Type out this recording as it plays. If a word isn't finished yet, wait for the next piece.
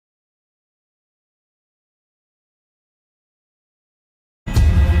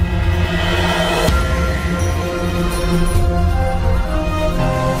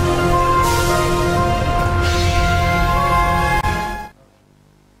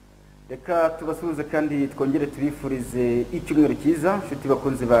Reka tubasuhuze kandi twongere tubifurize icyumweru cyiza nshuti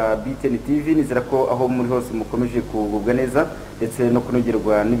bakunzi ba BTN TV, nizera ko aho muri hose mukomeje kugubwa neza ndetse no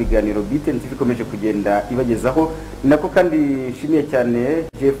kunogerwa n'ibiganiro BTN TV ikomeje kugenda ibagezaho. Nako kandi nshimiye cyane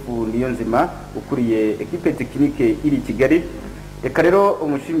Jeff Niyonzima ukuriye equipe technique iri Kigali. Reka rero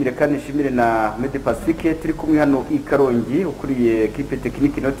umushimire kandi nshimire na Mede Pacifique turi kumwe hano i Karongi, ukuriye equipe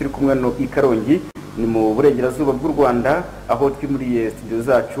technique no turi kumwe hano i Karongi ni mu burengerazuba bw'u Rwanda, aho twimuriye studio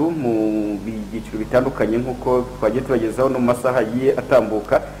zacu mu byiciro bitandukanye nkuko twagiye tubagezaho no mu masaha yiye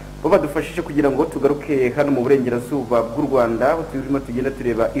atambuka. Bo badufashije kugira ngo tugaruke hano mu burengerazuba bw'u Rwanda, aho turimo tugenda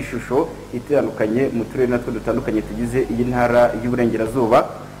tureba ishusho itandukanye mu turere natwo dutandukanye tugize iyi ntara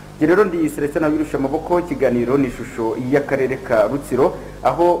y'uburengerazuba. Rero ndi Celestin Abirusha amaboko. Ikiganiro ni ishusho y'akarere ka Rutsiro,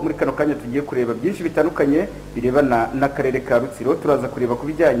 aho muri kano kanya tugiye kureba byinshi bitandukanye birebana n'akarere ka Rutsiro. Turaza kureba ku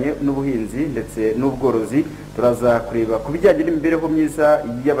bijyanye n'ubuhinzi ndetse n'ubworozi, turaza kureba ku bijyanye n'imibereho myiza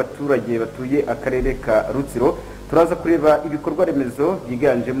y'abaturage batuye akarere ka Rutsiro, turaza kureba ibikorwa remezo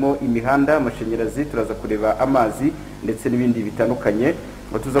byiganjemo imihanda, amashanyarazi, turaza kureba amazi ndetse n'ibindi bitandukanye.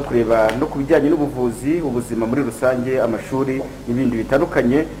 Tuza kureba no ku bijyanye n'ubuvuzi, ubuzima muri rusange, amashuri n'ibindi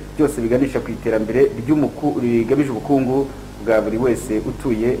bitandukanye byose biganisha ku iterambere rigamije ubukungu bwa buri wese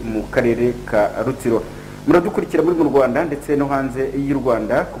utuye mu karere ka Rutsiro. Muradukurikira muri mu Rwanda ndetse no hanze y'u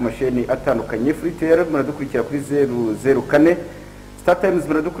Rwanda ku masheni atandukanye. Free TV muradukurikira kuri 004, Star Times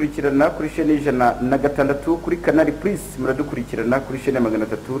muradukurikirana kuri sheni 106, kuri Canal Plus muradukurikirana kuri sheni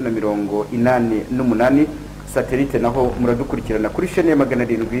 388, Satellite naho muradukurikirana kuri sheni ya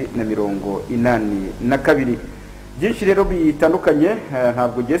 782. Byinshi rero bitandukanye,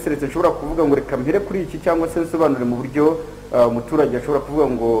 ntabwo Celestin nshobora kuvuga ngo reka mpere kuri iki cyangwa se nsobanure mu buryo umuturage ashobora kuvuga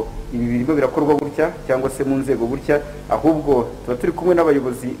ngo ibi birimo birakorwa gutya cyangwa se mu nzego gutya, ahubwo tuba turi kumwe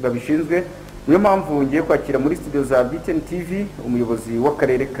n'abayobozi babishinzwe. Niyo mpamvu ngiye kwakira muri studio za BTN TV umuyobozi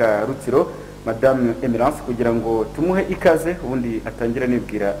w'akarere ka Rutsiro, Madame Emerance, kugira ngo tumuhe ikaze ubundi atangira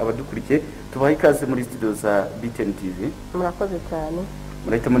nibwira abadukurikiye. Tubaha ikaze muri studio za BTN TV. Murakoze cyane.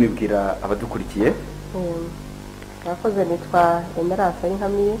 Murahitamo nibwira abadukurikiye. Murakoze, nitwa Emerance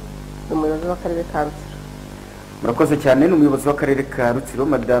Nkamiye, umuyobozi w'akarere ka Rutsiro. Murakoze cyane, n'umuyobozi w'akarere ka Rutsiro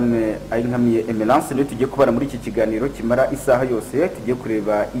Madame Nkamiye Emerance. Niyo tugiye kubana muri iki kiganiro kimara isaha yose, tugiye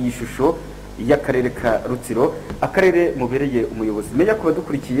kureba iyi shusho y'akarere ka Rutsiro, akarere mubereye umuyobozi. Menya ko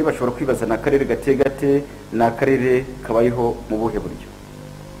badukurikiye bashobora kwibaza na akarere gate na akarere kabayeho mu buhe buryo.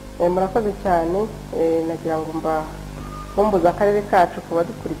 Murakoze cyane, nagira ngo mbumbuza akarere kacu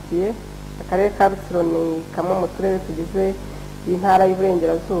kubadukurikiye. Akarere ka Rutsiro ni kamwe mu turere tugize intara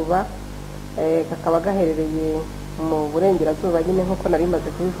y'uburengerazuba, kakaba gaherereye mu burengerazuba nyine nk'uko nari maze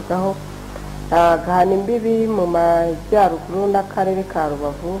kubivugaho, gahana imbibi mu majyaruguru n'akarere ka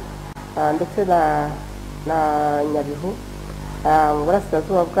Rubavu ndetse na Nyabihu. Mu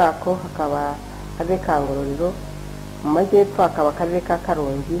burasirazuba bwako hakaba akarere ka Ngororero, mu majyepfo hakaba akarere ka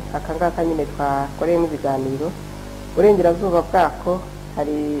Karongi, akangaka nyine twakoreyemo ibiganiro. Burengerazuba bwako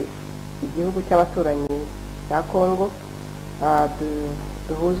hari igihugu cy'abaturanyi cya Kongo,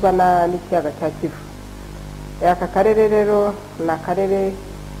 duhuzwa n'ikiyaga cya Kivu. Aka karere rero ni akarere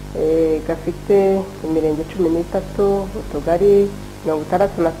gafite imirenge 13, utugari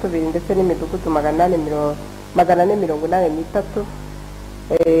 62 ndetse n'imidugudu 483.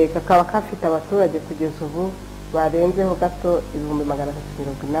 Kakaba kafite abaturage kugeza ubu barenzeho gato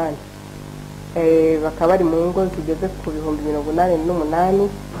 380. Bakaba bari mu ngo zigeze ku 88.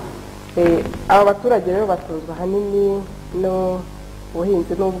 Aba baturage rero batunzwe ahanini no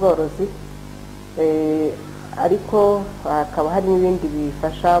ubuhinzi n'ubworozi, ariko hakaba hari n'ibindi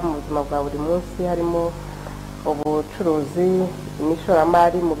bifasha mu buzima bwa buri munsi, harimo ubucuruzi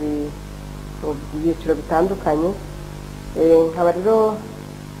n'ishoramari mu byiciro bitandukanye. Nkaba rero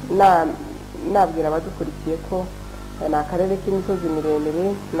nabwira abadukurikiye ko ni akarere k'imisozi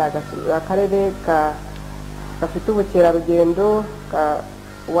miremire, ni akarere gafite ubukerarugendo.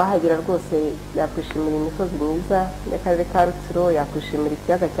 Uwahagera rwose yakwishimira imisozi myiza y'akarere ka Rutsiro, yakwishimira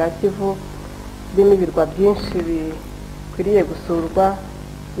ikiyaga cya Kivu kirimo ibirwa byinshi bikwiriye gusurwa,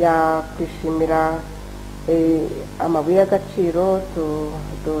 yakwishimira amabuye y'agaciro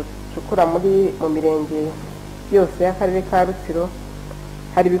ducukura mu mirenge yose y'akarere ka Rutsiro.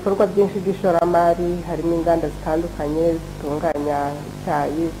 Hari ibikorwa byinshi by'ishoramari, harimo inganda zitandukanye zitunganya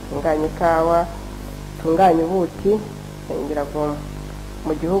icyayi, zitunganya ikawa, zitunganya ubuki. Ngira ngo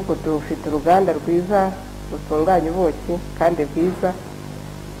mu gihugu dufite uruganda rwiza rutunganya ubuki kandi bwiza.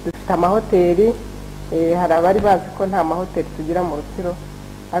 Dufite amahoteli, hari abari bazi ko nta mahoteli tugira mu Rutsiro,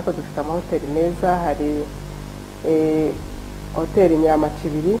 ariko dufite amahoteli meza. Hari hoteli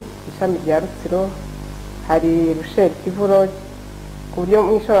Nyiramacibiri ishami rya Rutsiro, hari Rusheri Kivu Lodge, ku buryo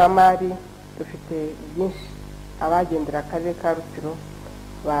mu ishoramari dufite byinshi abagendera akarere ka Rutsiro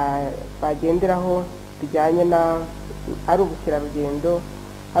bagenderaho bijyanye na ari ubukerarugendo,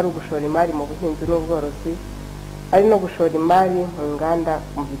 ari ugushora imari mu buhinzi n'ubworozi, ari no gushora imari mu nganda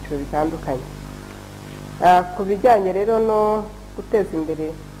mu byiciro bitandukanye. Ku bijyanye rero no guteza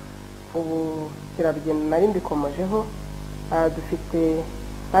imbere ubukerarugendo nari mbikomojeho, dufite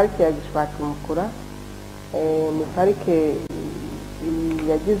parike ya Gishwati Mukura. Ni parike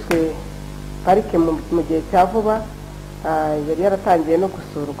yagizwe parike mu gihe cya vuba, yari yaratangiye no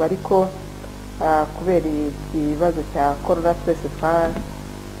gusurwa, ariko kubera ikibazo cya korona twese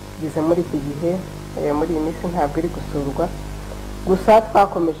twagize muri iki gihe, muri iyi minsi ntabwo iri gusurwa. Gusa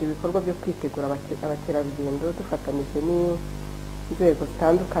twakomeje ibikorwa byo kwitegura abakerarugendo dufatanyije n'inzego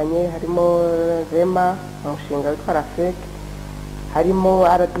zitandukanye, harimo REMA, umushinga witwa RAFEC, harimo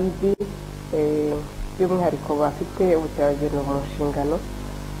RDB, by'umwihariko bafite ubukerarugendo mu nshingano.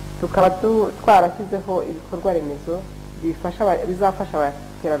 Tukaba twarashyizeho ibikorwa remezo bizafasha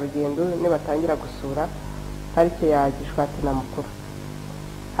abakerarugendo nibatangira gusura parike ya Gishwati na Mukura.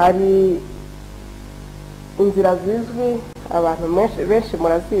 Hari inzira zizwi, abantu benshi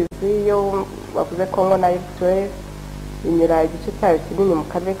murazizi, iyo bavuze Congo Nile Trail inyura igice cyayo kinini mu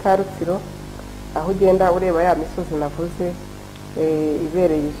karere ka Rutsiro, aho ugenda ureba ya misozi navuze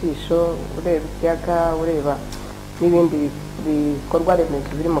ibereye ijisho, ureba ikiyaga, ureba n'ibindi bikorwa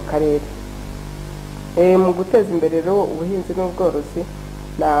remezo biri mu karere. Mu guteza imbere rero ubuhinzi n'ubworozi,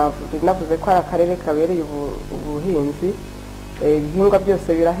 navuze ko ari akarere kabereye ubuhinzi. Ibihingwa byose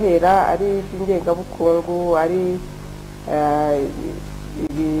birahera, ari iby'ingengabukungu, ari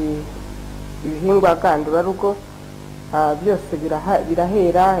ibihingwa ngandurarugo, byose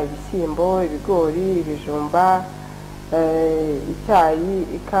birahera, ibishyimbo, ibigori, ibijumba, icyayi,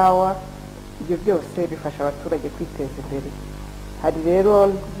 ikawa. Ibyo byose bifasha abaturage kwiteza imbere. Hari rero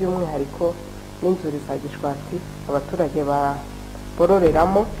by'umwihariko n'inzuri za Gishwati abaturage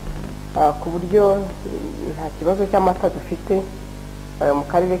bororeramo, ku buryo nta kibazo cy'amata dufite mu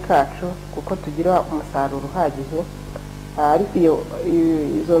karere kacu, kuko tugira umusaruro uhagije. Ariko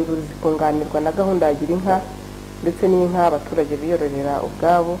izo nzuri zikunganirwa na gahunda ya gira inka, ndetse n'inka abaturage biyororera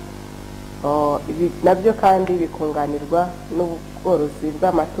ubwabo. Ibi nabyo kandi bikunganirwa n'ubworozi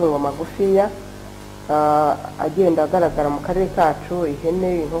bw'amatungo magufiya agenda agaragara mu karere kacu,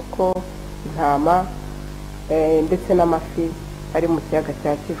 ihene, inkoko, intama, ndetse n'amafi ari mu kiyaga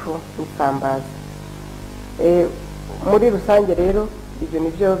cya Kivu n'isambaza. Muri rusange rero ibyo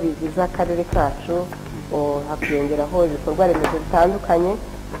nibyo bigize akarere kacu. Hakiyongeraho ibikorwa remezo bitandukanye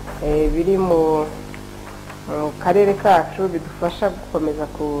biri mu karere kacu bidufasha gukomeza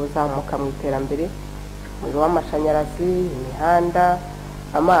kuzamuka mu iterambere, umuriro w'amashanyarazi, imihanda,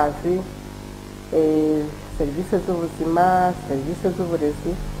 amazi, serivisi z'ubuzima, serivisi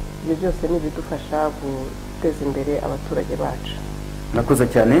z'uburezi. Ibyo byose ni ibidufasha guteza imbere abaturage bacu.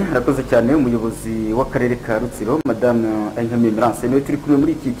 Arakoze cyane umuyobozi w'akarere ka Rutsiro, Madame Ikiganiro, niwe turi kumwe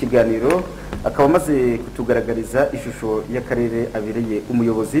muri iki kiganiro, akaba amaze kutugaragariza ishusho y'akarere abereye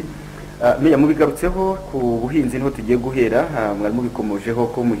umuyobozi. Meya, mubigarutseho ku buhinzi niho tugiye guhera. Mwari mubikomojeho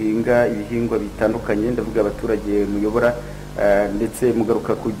ko muhinga ibihingwa bitandukanye, ndavuga abaturage muyobora, ndetse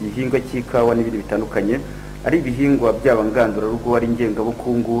mugaruka ku gihingwa cy'ikawa n'ibindi bitandukanye, ari ibihingwa byaba ngandurarugo, ari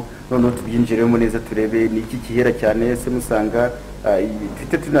ingengabukungu. Noneho tubyinjiremo neza turebe ni iki kihera cyane, se musanga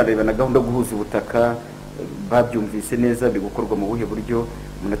dufite tunareba na gahunda yo guhuza ubutaka, babyumvise neza bigukorwa mu buhe buryo,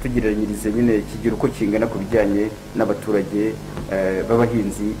 munatugereranyirize nyine kigero uko kingana ku bijyanye n'abaturage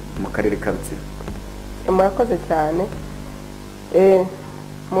b'abahinzi mu karere ka Rutsiro. Murakoze cyane.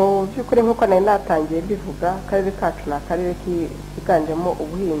 Mu by'ukuri nk'uko nari natangiye bivuga, akarere kacu ni akarere kiganjemo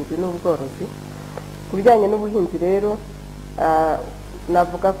ubuhinzi n'ubworozi. Ku bijyanye n'ubuhinzi rero,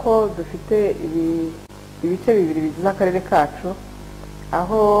 navuga ko dufite ibice bibiri bigize akarere kacu,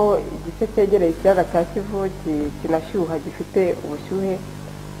 aho igice cyegereye ikiyaga cya Kivu kinashyuha, gifite ubushyuhe,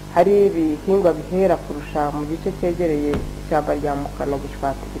 hari ibihingwa bihera kurusha mu gice cyegereye ishyamba rya Mukura na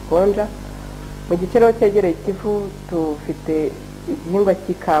Gishwati gikonja. Mu gice rero cyegereye Kivu dufite igihingwa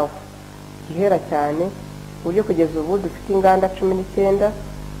cy'ikawa gihera cyane, ku buryo kugeza ubu dufite inganda 19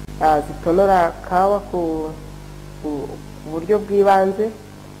 zitonora kawa ku buryo bw'ibanze,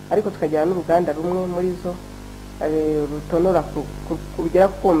 ariko tukagira n'uruganda rumwe muri zo rutonora kugera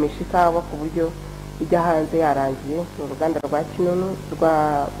kumisha ikawa ku buryo ijya hanze yarangiye, ni uruganda rwa Kinunu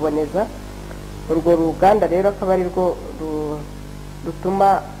rwa Boneza. Urwo ruganda rero akaba ari rwo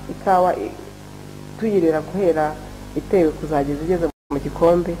rutuma ikawa tuyirera guhera itewe kuzageza igeze mu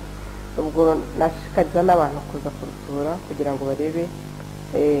gikombe. Ubwo nashishikariza n'abantu kuza kurusura kugira ngo barebe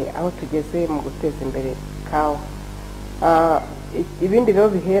aho tugeze mu guteza imbere kawa. ibindi rero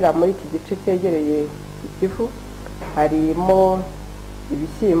bihera muri iki gice cyegereye ikivu harimo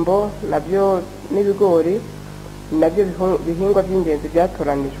ibishyimbo nabyo n'ibigori, nabyo bihingwa by'ingenzi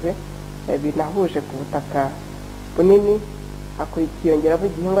byatoranijwe binahuje ku butaka bunini. Hakiyongeraho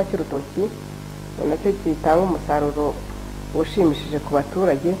igihingwa cy'urutoki nacyo gitanga umusaruro ushimishije ku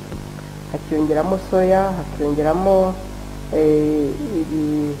baturage. Hakiyongeramo soya, hakiyongeramo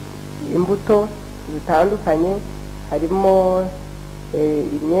imbuto zitandukanye, harimo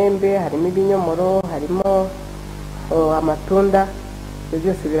imyembe, harimo ibinyomoro, harimo amatunda. Ibyo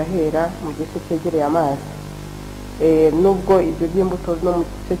byose birahera mu gice cyegereye amazi, nubwo ibyo by'imbuto no mu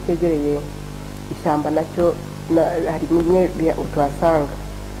gice cyegereye ishyamba nacyo hari bimwe tuhasanga.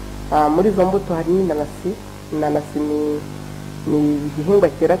 Muri izo mbuto harimo inanasi. Inanasi ni igihingwa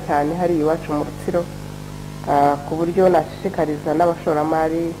cyera cyane hari iwacu mu Rutsiro, ku buryo nashishikariza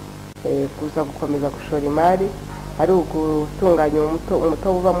n'abashoramari kuza gukomeza gushora imari, ari ugutunganya umutobe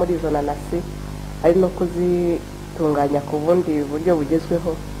uva muri izo nanasi, ari no kuzitunganya ku bundi buryo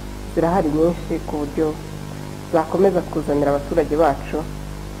bugezweho. Zirahari nyinshi ku buryo zakomeza kuzanira abaturage bacu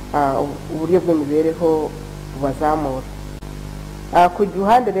uburyo bw'imibereho bubazamura. Ku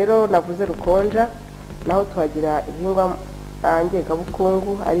ruhande rero navuze rukonja, naho tuhagira ibihingwa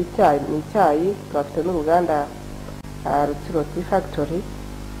ngengabukungu ari icyayi. Tuhafite n'uruganda Rutsiro Tea Factory.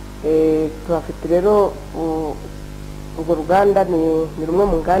 Tuhafite rero urwo ruganda ni rumwe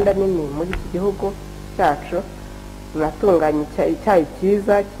mu nganda nini muri iki gihugu cyacu, runatunganya icyayi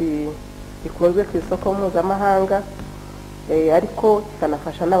cyiza gikunzwe ku isoko mpuzamahanga, ariko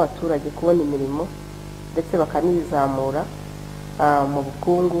kikanafasha n'abaturage kubona imirimo ndetse bakanizamura mu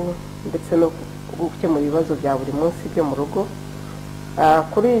bukungu ndetse no gukemura ibibazo bya buri munsi byo mu rugo.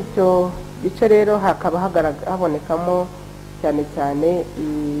 Kuri icyo gice rero hakaba habonekamo cyane cyane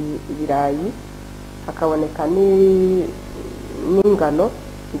ibirayi, hakaboneka n'ingano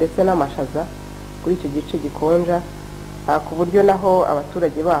ndetse n'amashaza kuri icyo gice gikonja, ku buryo naho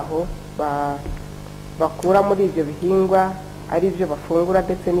abaturage baho bakura muri ibyo bihingwa ari byo bafungura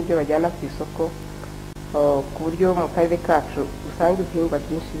ndetse n'ibyo bajyana ku isoko, ku buryo mu karere kacu usanga ibihingwa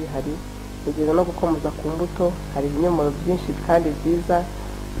byinshi bihari. Nigeze no gukomeza ku mbuto, hari ibinyomoro byinshi kandi byiza.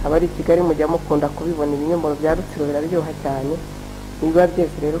 Abari i Kigali mujya mukunda kubibona, ibinyomoro bya Rutsiro biraryoha cyane. Niba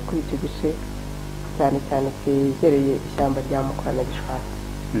byeze rero kuri icyo gice cyane cyane cyegereye ishyamba rya Mukura na Gishwati.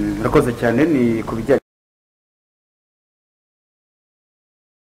 Murakoze cyane. Ni ku bijyanye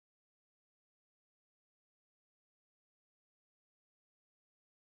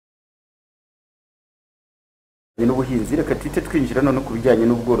n'ubuhinzi, reka tuhite twinjira none ku bijyanye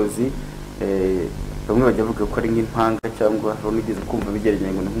n'ubworozi. Bamwe bajya bavuga ko ari nk'impanga cyangwa nigeze kumva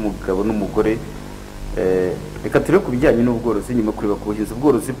bigereranya ngo nk'umugabo n'umugore. Reka turebe ku bijyanye n'ubworozi nyuma kureba ku buhinzi.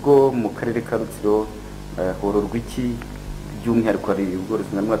 Ubworozi bwo mu karere ka Rutsiro hororwa iki by'umwihariko? Hari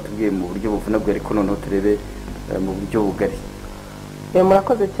ubworozi na mwatubwiye mu buryo buvunaguye, ariko noneho turebe mu buryo bugari.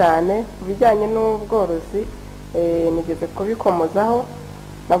 Murakoze cyane. Ku bijyanye n'ubworozi nigeze kubikomozaho,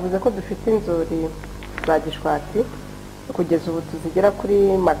 navuze ko dufite inzuri za Gishwati kugeza ubu tuzigera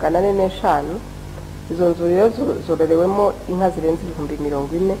kuri 445. Izo nzuri rero zororewemo inka zirenze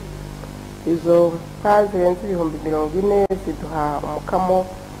 40,000. Izo nka zirenze 40,000 ziduha umukamo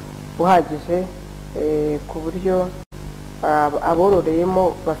uhagije, ku buryo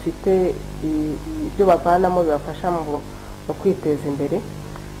abororeyemo bafite ibyo bavanamo bibafasha mu kwiteza imbere.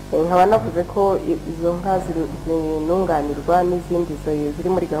 Nkaba navuze ko izo nka zinunganirwa n'izindi ziri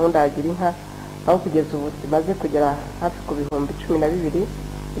muri gahunda ya Gira Inka, aho kugeza ubu zimaze kugera hafi ku 12,000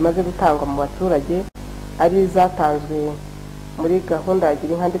 zimaze gutangwa mu baturage, ari zatanzwe muri gahunda ya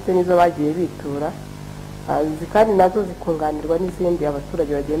Gira Inka ndetse n'izo bagiye bitura. Kandi nazo zikunganirwa n'izindi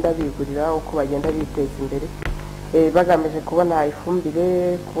abaturage bagenda bigurira uko bagenda biteza imbere, bagamije kubona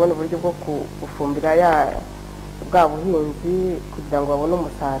ifumbire, kubona uburyo bwo gufumbira bwa buhinzi kugira ngo babone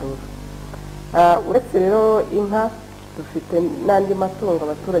umusaruro. Uretse rero inka, dufite n'andi matungo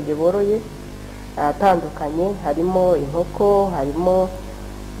abaturage boroye atandukanye, harimo inkoko, harimo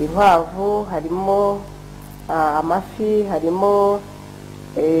inkwavu, harimo amafi, harimo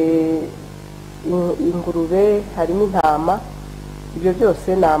ingurube, harimo intama. Ibyo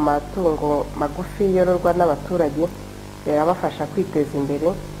byose ni amatungo magufi yororwa n'abaturage, abafasha kwiteza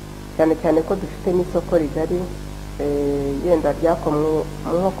imbere, cyane cyane ko dufite n'isoko rigari yenda ryakomwe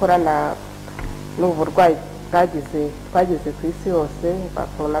mu nkokora n'uburwayi twageze ku isi yose bwa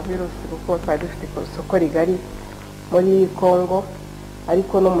coronavirus, kuko twari dufite isoko rigari muri Congo,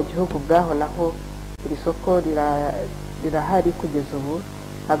 ariko no mu gihugu bwaho naho iri soko rirahari. Kugeza ubu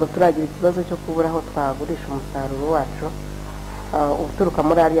ntabwo turagira ikibazo cyo kubura aho twagurisha umusaruro wacu uturuka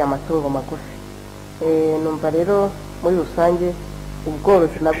muri ariya matungo magufi. Numva rero muri rusange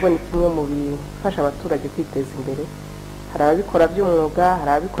ubworozi nabwo ni kimwe mu bifasha abaturage kwiteza imbere. Hari ababikora by'umwuga, hari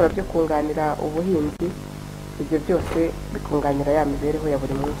ababikora byo kunganira ubuhinzi, ibyo byose bikunganira ya mibereho ya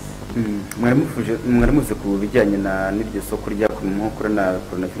buri munsi. mwaramuze ku bijyanye n'iryo soko ryakumye mu nkokora na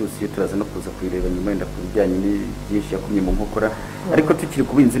coronavirus, iyo turaza no kuza kubireba nyuma yenda ku bijyanye n'ibyinshi yakumye mu nkokora. Ariko tukiri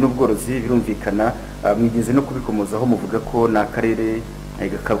ku buhinzi n'ubworozi, birumvikana mwigeze no kubikomozaho muvuga ko ni akarere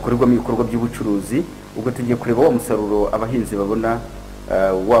gakorerwamo ibikorwa by'ubucuruzi. Ubwo tugiye kureba wa musaruro abahinzi babona,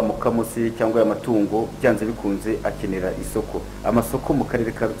 wa mukamo se cyangwa amatungo byanze bikunze akenera isoko. Amasoko mu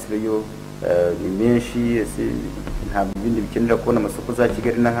karere ka Rutsiro yo ni menshi, nta bindi bikenera kubona amasoko za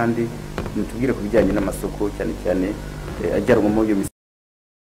Kigali n'ahandi. Mutubwire ku bijyanye n'amasoko cyane cyane ajyanwa mu yo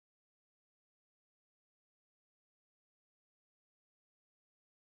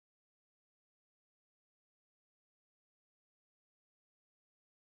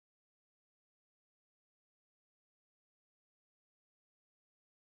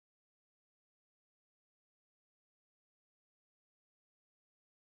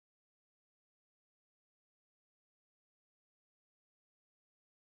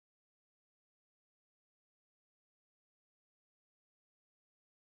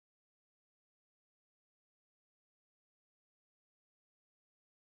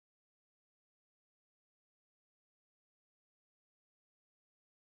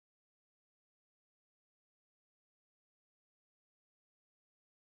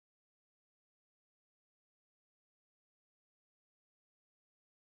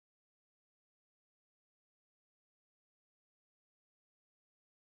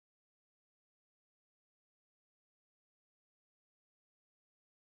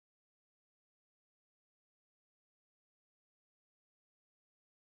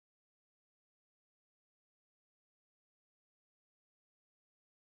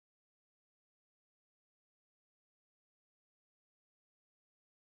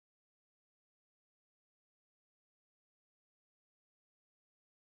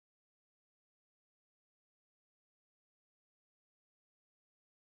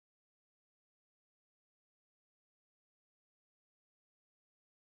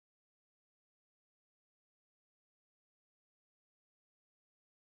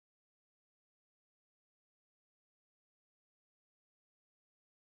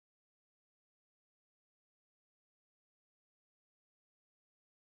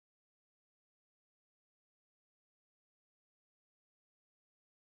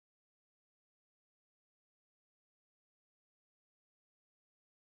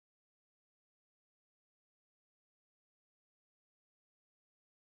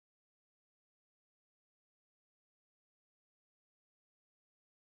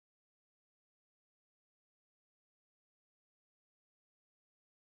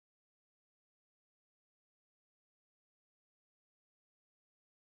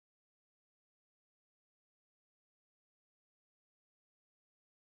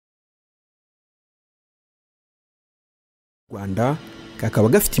Rwanda kakaba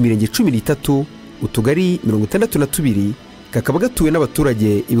gafite imirenge 13, utugari 62, kakaba gatuwe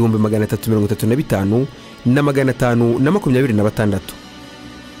n'abaturage 335 na 526.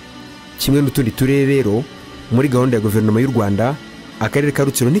 Kimwe n'utundi turere rero, muri gahunda ya guverinoma y'u Rwanda, akarere ka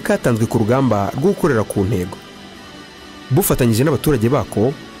Rutsiro ntikatanzwe ku rugamba rwo gukorera ku ntego. Bufatanyije n'abaturage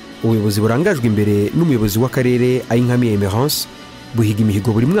bako, ubuyobozi burangajwe imbere n'umuyobozi w'akarere Ayinkamiye Emerance, buhiga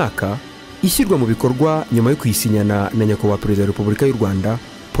imihigo buri mwaka ishyirwa mu bikorwa nyuma yo kwisinyana na nyakubahwa Perezida wa Repubulika y'u Rwanda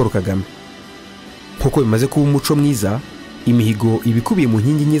Paul Kagame. Nk'uko bimaze kuba umuco mwiza, imihigo ibikubiye mu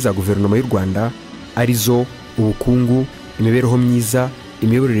nkingi nke za guverinoma y'u Rwanda arizo ubukungu, imibereho myiza,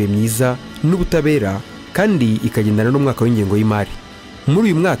 imiyoborere myiza n'ubutabera, kandi ikagendana n'umwaka w'ingengo y'imari.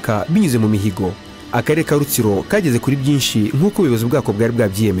 Muri uyu mwaka binyuze mu mihigo, akarere ka Rutsiro kageze kuri byinshi nk'uko ubuyobozi bwako bwari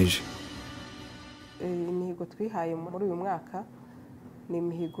bwabyiyemeje. Imihigo twihaye muri uyu mwaka ni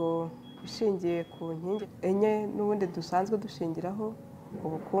imihigo ishingiye ku nkingi enye n'ubundi dusanzwe dushingiraho: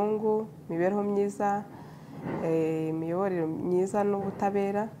 ubukungu, imibereho myiza, imiyoborere myiza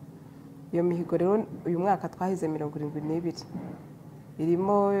n'ubutabera. Iyo mihigo rero uyu mwaka twahize 72,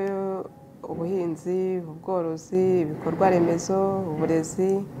 irimo ubuhinzi, ubworozi, ibikorwa remezo,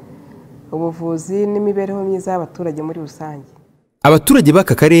 uburezi, ubuvuzi n'imibereho myiza y'abaturage muri rusange. Abaturage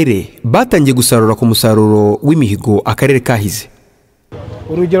b'aka karere batangiye gusarura ku musaruro w'imihigo akarere kahize.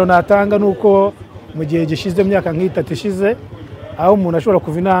 Urugero natanga nuko mu gihe gishize myaka nk'itatu ishize, aho umuntu ashobora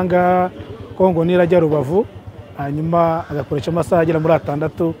kuva inanga Kongo nirajya Rubavu, hanyuma agakoresha amasaha agera muri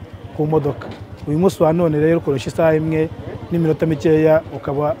 6 ku modoka. Uyu munsi wa none rero ukoresha isaha imwe n'iminota mikeya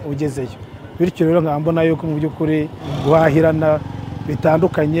ukaba ugezeyo. Bityo rero nkambona yuko mu by'ukuri guhahirana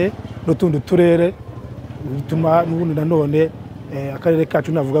bitandukanye n'utundi turere bituma n'ubundi nanone akarere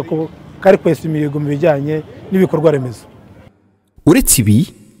kacu navuga ko kari kwesa imihigo mu bijyanye n'ibikorwa remezo. Uretse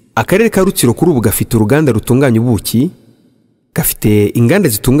ibi, akarere ka Rutsiro kuri ubu gafite uruganda rutunganya ubuki, gafite inganda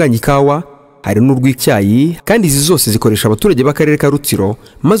zitunganya ikawa, hari n'urw'icyayi, kandi izi zose zikoresha abaturage b'akarere ka Rutsiro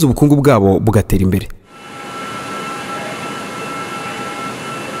maze ubukungu bwabo bugatera imbere.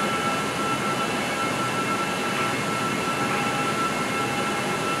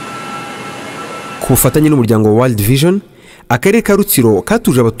 Ku bufatanye n'umuryango wa World Vision, akarere ka Rutsiro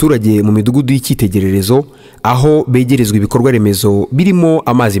katuje abaturage mu midugudu y'icyitegererezo aho begerezwa ibikorwa remezo birimo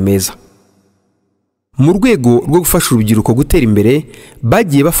amazi meza. Mu rwego rwo gufasha urubyiruko gutera imbere,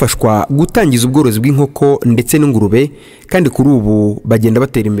 bagiye bafashwa gutangiza ubworozi bw'inkoko ndetse n'ingurube, kandi kuri ubu bagenda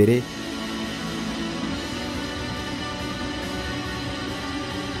batera imbere.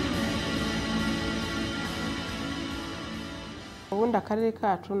 Ubundi akarere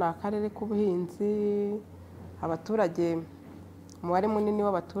kacu ni akarere k'ubuhinzi, abaturage umubare munini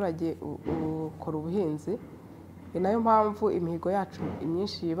w'abaturage ukora ubuhinzi, ni nayo mpamvu imihigo yacu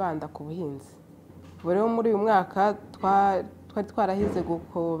imyinshi yibanda ku buhinzi. Ubu rero muri uyu mwaka twari twarahize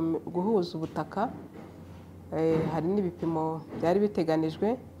guhuza ubutaka, hari n'ibipimo byari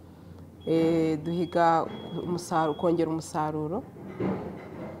biteganijwe, duhiga kongera umusaruro,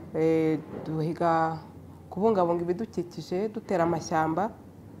 duhiga kubungabunga ibidukikije dutera amashyamba,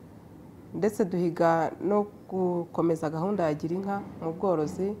 ndetse duhiga no gukomeza gahunda ya gira inka mu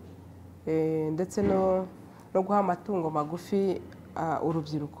bworozi, ndetse no guha amatungo magufi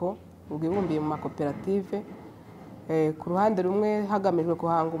urubyiruko rwibumbiye mu makoperative, ku ruhande rumwe hagamijwe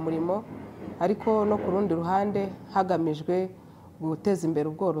guhanga umurimo, ariko no ku rundi ruhande hagamijwe guteza imbere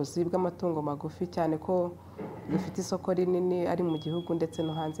ubworozi bw'amatungo magufi, cyane ko dufite isoko rinini ari mu gihugu ndetse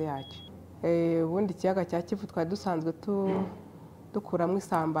no hanze yacyo. Ubundi ikiyaga cya Kivu twari dusanzwe dukuramo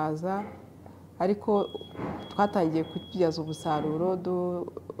isambaza, ariko twatangiye kubyaza umusaruro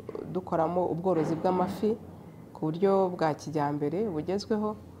dukoramo ubworozi bw'amafi ku buryo bwa kijyambere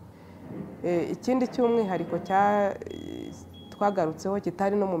bugezweho. Ikindi cy'umwihariko twagarutseho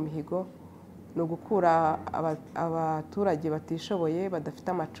kitari no mu mihigo, ni ugukura abaturage batishoboye badafite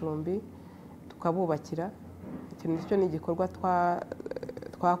amacumbi tukabubakira. Icyo ni igikorwa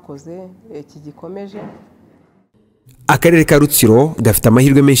twakoze kigikomeje. Akarere ka Rutsiro gafite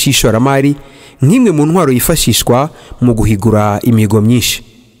amahirwe menshi y'ishoramari nk'imwe mu ntwaro yifashishwa mu guhigura imihigo myinshi.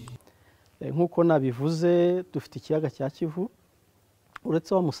 Nk'uko nabivuze, dufite ikiyaga cya Kivu,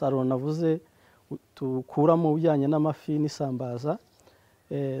 uretse wa musaruro navuze tukuramo ujyanye n'amafi n'isambaza,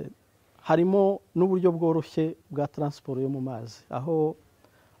 harimo n'uburyo bworoshye bwa transport yo mu mazi, aho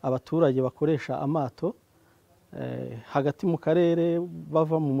abaturage bakoresha amato hagati mu karere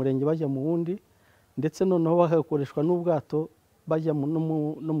bava mu murenge bajya mu wundi, ndetse noneho bagakoreshwa n'ubwato bajya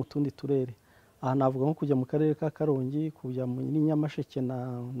no mu tundi turere. Aha navuga nko kujya mu karere ka Karongi, kujya muri Nyamasheke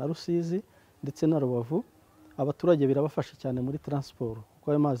na Rusizi ndetse na Rubavu. Abaturage birabafasha cyane muri transport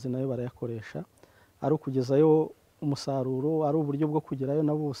kuko ayo mazi nayo barayakoresha, ari ukugezayo umusaruro, ari uburyo bwo kugerayo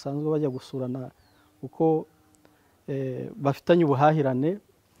nabo busanzwe bajya gusurana uko bafitanye ubuhahirane.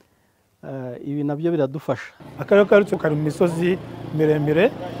 Ibi nabyo biradufasha. Akarere ka Rutsiro kari mu misozi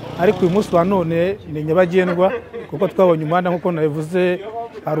miremire, ariko uyu munsi wa none ni nyabagendwa kuko twabonye umuhanda nk'uko nabivuze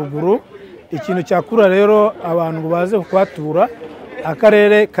haruguru. Ikintu cyakura rero abantu baze kuhatura,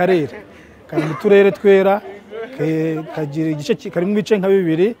 akarere kari mu turere twera, kagira igice karimo ibice nka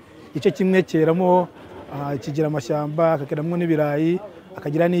bibiri. Igice kimwe keramo kigira amashyamba, akageramo n'ibirayi,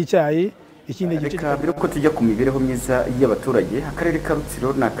 akagira n'icyayi. Ikindi gice mbere ko tujya ku mibereho myiza y'abaturage, akarere ka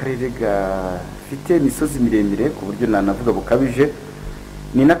Rutsiro ni akarere gafite imisozi miremire ku buryo nanavuga bukabije.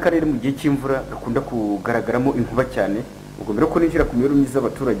 Ni n'akarere mu gihe cy'imvura gakunda kugaragaramo inkuba cyane. Ubwo mbere ko ninjira ku mibereho myiza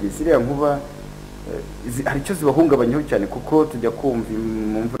y'abaturage, ziriya nkuba hari icyo zibahungabanyaho cyane, kuko tujya kumva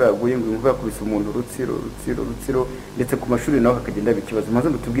mu mvura yaguye ngo inkuba yakubise umuntu Rutsiro, ndetse ku mashuri naho hakagenda ikibazo. Maze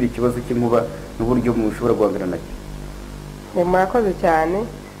mutubwire ikibazo cy'inkuba n'uburyo mushobora guhangana nacyo. Murakoze cyane.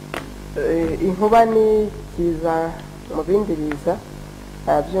 Inkuba ni kiza mu bindi biza,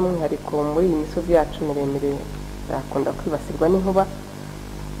 by'umwihariko muri iyi misozi yacu miremire yakunda kwibasirwa n'inkuba,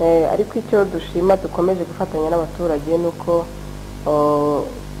 ariko icyo dushima dukomeje gufatanya n'abaturage ni uko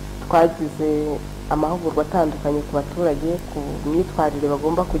twagize amahugurwa atandukanye ku baturage ku myitwarire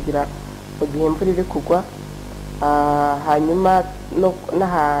bagomba kugira mu gihe imvura iri kugwa, hanyuma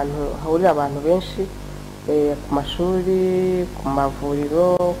n'ahantu hahurira abantu benshi, ku mashuri, ku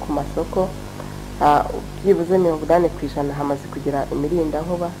mavuriro, ku masoko, byibuze 80% hamaze kugira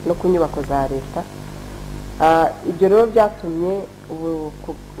imirindankuba no ku nyubako za leta. Ibyo rero byatumye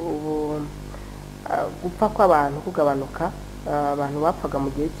gupfa kw'abantu kugabanuka abantu bapfaga mu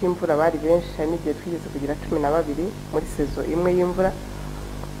gihe cy'imvura bari benshi, hari n'igihe twigeze kugira 12 muri sezo imwe y'imvura,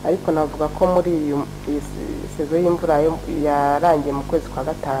 ariko navuga ko muri iyi sezo y'imvura yarangiye mu kwezi kwa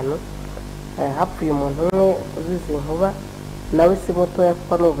gatanu hapfuye umuntu umwe uzize inkuba, nawe si mutoya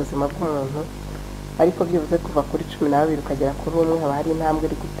kuko ni ubuzima bw'umuntu, ariko byibuze kuva kuri 12 ukagera kuri umwe haba hari intambwe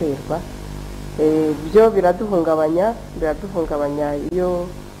iri guterwa. Byo biraduhungabanya iyo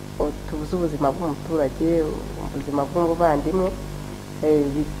tubuze ubuzima bw'umuturage, ubuzima bw'umuvandimwe,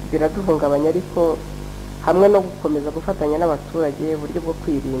 biraduhungabanya, ariko hamwe no gukomeza gufatanya n'abaturage uburyo bwo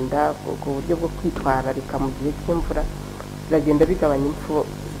kwirinda, uburyo bwo kwitwararika mu gihe cy'imvura, biragenda bigabanya impfu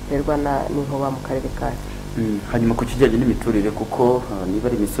ziterwa n'inkuba mu karere kacu. Hanyuma ku kijyanye n'imiturire, kuko niba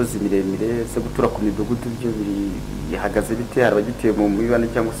ari imisozi miremire se gutura ku midugudu byo bihagaze bite? Hari abagituye mu mibande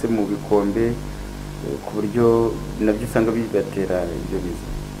cyangwa se mu bikombe, ku buryo nabyo usanga bibatera ibyo biza?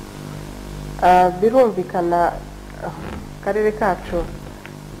 Birumvikana akarere kacu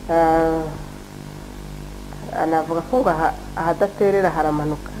anavuga ko ngo ahadaterera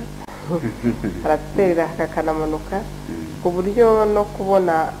haramanuka haraterera hakanamanuka, ku buryo no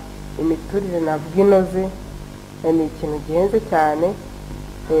kubona imiturire navuga inoze ni ikintu gihenze cyane.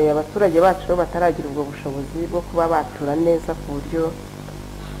 Abaturage bacu bataragira ubwo bushobozi bwo kuba batura neza ku buryo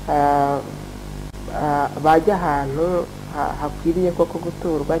bajya ahantu hakwiriye koko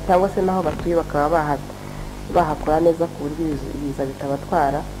guturwa, cyangwa se naho batuye bakaba bahakora neza ku buryo ibiza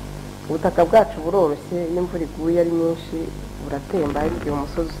bitabatwara. Ubutaka bwacu buroroshye, iyo imvura iguye ari nyinshi buratemba, hari igihe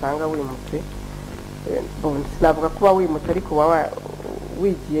umusozi usanga wimutse. Sinavuga kuba wimutse, ariko uba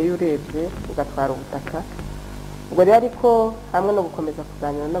wigiyeyo urebye ugatwara ubutaka. Ubwo rero ariko hamwe no gukomeza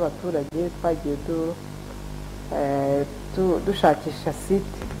kuganira n'abaturage, twagiye dushakisha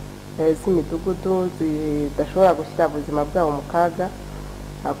site z'imidugudu zidashobora gushyira ubuzima bwabo mu kaga,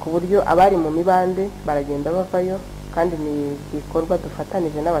 ku buryo abari mu mibande baragenda bavayo, kandi ni igikorwa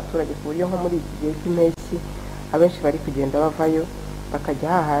dufatanije n'abaturage, ku buryo nko muri iki gihe cy'impeshyi abenshi bari kugenda bavayo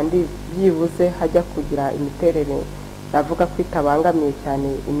bakajya hahandi byibuze hajya kugira imiterere navuga ko itabangamiye cyane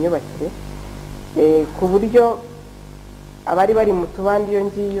imyubakire, ku buryo abari bari mu tubandi iyo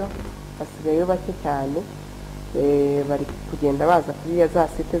ngiyo basigaye bake cyane, bari kugenda baza kuri za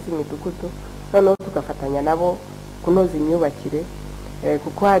site z'imidugudu, noneho tugafatanya nabo kunoza imyubakire,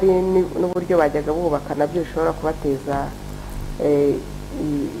 kuko hari n'uburyo bajyaga bubaka nabyo bishobora kubateza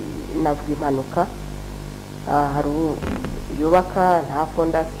navuga impanuka. Hari yubaka nta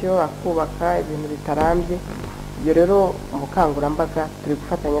fondasiyo, akubaka ibintu bitarambye. Ibyo rero ubukangurambaga turi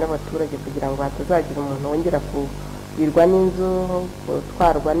gufatanya n'abaturage kugira ngo hatazagira umuntu wongera kurirwa n'inzu,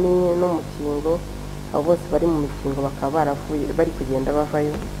 gutwarwa n'umukingo. Abo bose bari mu mikingo bakaba bari kugenda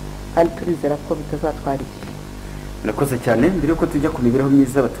bavayo, kandi turizera ko bitazatwara igihe. Murakoze cyane. Mbere yuko tujya ku mibereho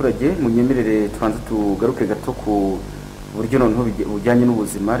myiza y'abaturage, munyemerere tubanze tugaruke gato ku buryo noneho bujyanye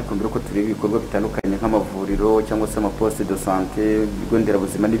n'ubuzima, ariko mbere yuko tureba ibikorwa bitandukanye nk'amavuriro cyangwa se amaposte de santé, ibigo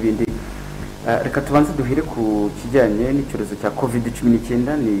nderabuzima n'ibindi, reka tubanze duhere ku kijyanye n'icyorezo cya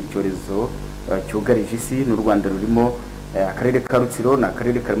COVID-19. Ni icyorezo cyugarije isi, n'u Rwanda rurimo. Akarere ka Rutsiro ni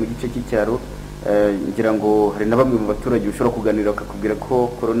akarere kari mu gice cy'icyaro. Ngira ngo hari na bamwe mu baturage ushobora kuganira bakakubwira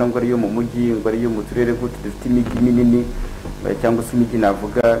ko corona ngo ariyo mu mujyi, ngo ariyo mu turere nk'utu dufite imijyi minini, cyangwa se imijyi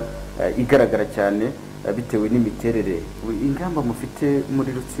navuga igaragara cyane bitewe n'imiterere. Ingamba mufite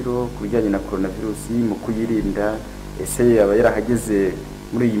muri Rutsiro ku bijyanye na coronavirus mu kuyirinda, ese yaba yarahageze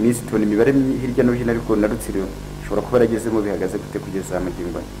muri iyi minsi? Tubona imibare hirya no hino, ariko na Rutsiro ishobora kuba yaragezemo. Bihagaze gute kugeza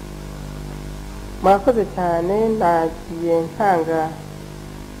amagingo aya? Murakoze cyane. Nagiye ntanga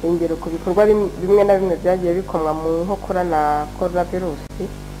ingero ku bikorwa bimwe na bimwe byagiye bikomwa mu nkokora na coronavirus,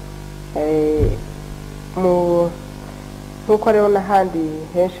 nk'uko rero n'ahandi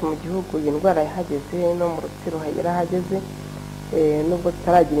henshi mu gihugu iyi ndwara yahageze, no mu Rutsiro yarahageze, nubwo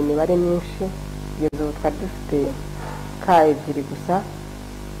tutaragira imibare myinshi. Kugeza ubu twari dufite ka ebyiri gusa,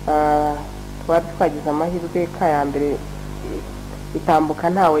 twari twagize amahirwe ka ya mbere itambuka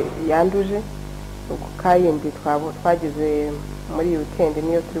ntawe yanduje, ka yindi twagize muri iyi weekend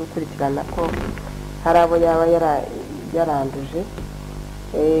niyo turi gukurikirana ko hari abo yaba yaranduje.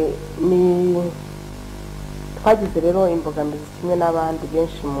 Twagize rero imbogamizi kimwe n'abandi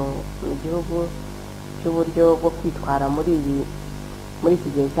benshi mu gihugu cy'uburyo bwo kwitwara muri iki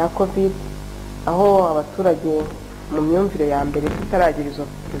gihe cya COVID, aho abaturage mu myumvire ya mbere tutaragira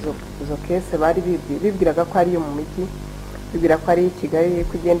izo kese bari bibwiraga ko ariyo mu mijyi, bibwira ko ari i Kigali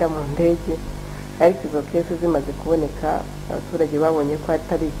kugenda mu ndege, ariko izo kese zimaze kuboneka abaturage babonye ko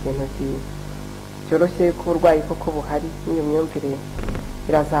atari ikintu cyoroshye, ko uburwayi koko buhari, n'iyo myumvire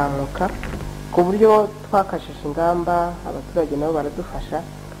irazamuka, ku buryo twakashije ingamba. Abaturage nabo baradufasha.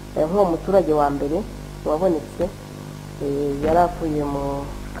 Nk'uwo muturage wa mbere wabonetse yari avuye mu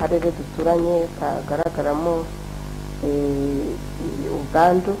karere duturanye kagaragaramo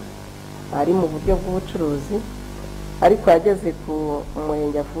ubwandu, ari mu buryo bw'ubucuruzi, ariko yageze ku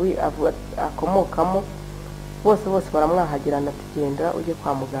murenge akomokamo bose baramwahagirana ati genda ujye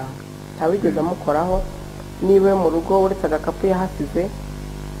kwa muganga. Ntawigeze amukoraho, niwe mu rugo uretse agakapu yahasize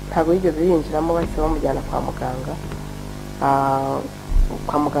ntabwo yigeze yinjiramo, bahise bamujyana kwa muganga.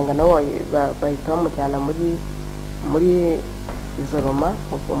 Kwa muganga nabo bahita bamujyana muri izoroma,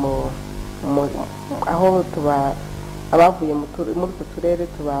 aho abavuye muri utwo turere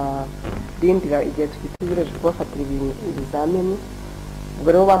tubarindira igihe tugitegereje kubafatira ibizamini.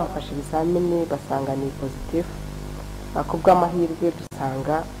 Ubwo rero bamufashe ibizamini basanga ni pozitifu. Ku bw'amahirwe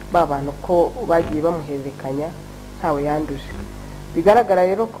dusanga ba bantu ko bagiye bamuhererekanya ntawe yanduje. Bigaragara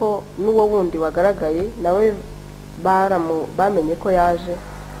rero ko n'uwo wundi wagaragaye nawe bamenye ko yaje,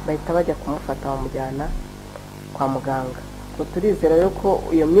 bahita bajya kumufata bamujyana kwa muganga. Turizera rero ko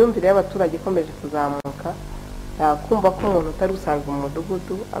iyo myumvire y'abaturage ikomeje kuzamuka, kumva ko umuntu utari usanzwe mu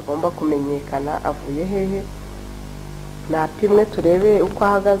mudugudu agomba kumenyekana avuye hehe, napimwe turebe uko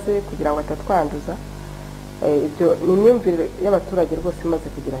ahagaze kugira ngo atatwanduza. Ibyo ni imyumvire y'abaturage rwose imaze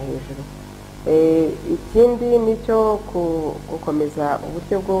kugira hejuru. Ikindi nicyo gukomeza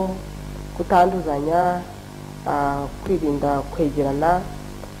uburyo bwo kutanduzanya, kwirinda kwegerana,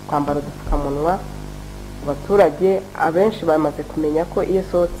 kwambara udupfukamunwa. Abaturage abenshi bamaze kumenya ko iyo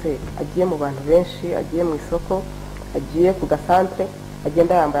asohotse agiye mu bantu benshi, agiye mu isoko, agiye ku gasantere,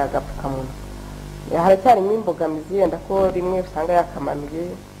 agenda yambaye agapfukamunwa. Haracyarimo imbogamizi yenda ko rimwe usanga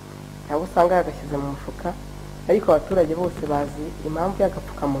yakamanuye cyangwa usanga yagashyize mu mufuka, ariko abaturage bose bazi impamvu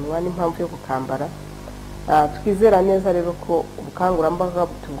y'agapfukamunwa n'impamvu yo gukambara. Twizera neza rero ko ubukangurambaga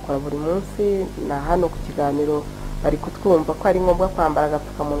tubukora buri munsi, na hano ku kiganiro bari kutwumva ko ari ngombwa kwambara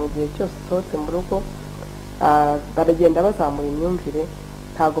agapfukamunwa igihe cyose usohotse mu rugo. Baragenda bazamura imyumvire,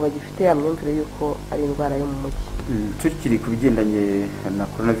 ntabwo bagifite ya myumvire y'uko ari indwara yo mu mujyi. Tukiri ku bigendanye na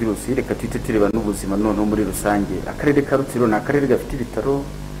coronavirus, reka tuhite tureba n'ubuzima noneho muri rusange. Akarere ka Rutsiro ni akarere gafite ibitaro,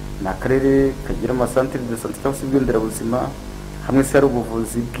 ni akarere kagira amasantere de sante cyangwa se ibigo nderabuzima, hamwe se hari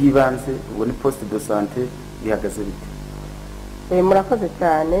ubuvuzi bw'ibanze, ubwo ni poste de sante, bihagaze bite? Murakoze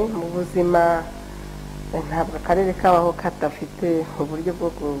cyane. Mu buzima ntabwo akarere kabaho kadafite uburyo bwo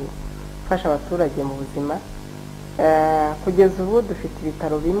gufasha abaturage mu buzima. Kugeza ubu dufite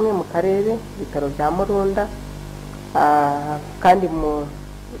ibitaro bimwe mu karere, ibitaro bya Murunda, kandi mu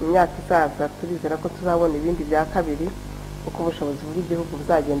myaka izaza turizera ko tuzabona ibindi bya kabiri uko ubushobozi bw'igihugu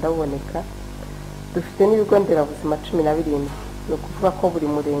buzagenda buboneka. Dufite n'ibigo nderabuzima 17, ni ukuvuga ko buri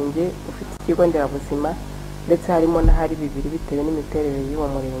murenge ufite ikigo nderabuzima, ndetse harimo n'ahari 2 bitewe n'imiterere y'uwo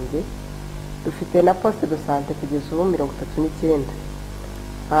murenge. Dufite na poste de sante kugeza ubu 39.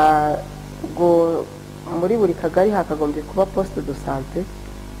 Ubwo muri buri kagari hakagombye kuba poste de sante,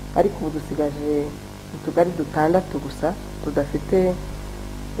 ariko ubu dusigaje utugari 6 gusa tudafite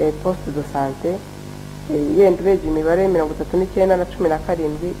poste de sante. Yenda urebye imibare 39 na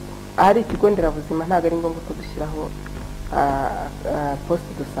 17, ahari ikigo nderabuzima ntabwo ari ngombwa ko dushyiraho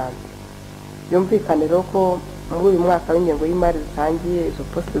poste de sante. Byumvikane rero ko muri uyu mwaka w'ingengo y'imari dutangiye, izo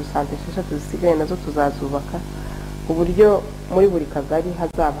poste de sante 6 zisigaye nazo tuzazubaka ku buryo muri buri kagari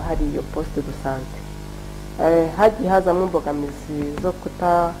hazaba hari iyo poste de sante. Hagiye hazamo imbogamizi zo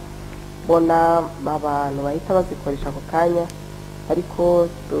kutabona abantu bahita bazikoresha ako kanya, ariko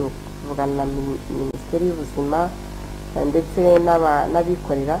tuvugana na Minisiteri y'Ubuzima ndetse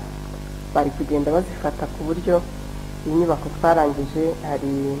n'abikorera bari kugenda bazifata ku buryo inyubako twarangije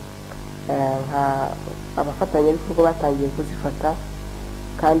hari abafatanyabikorwa batangiye kuzifata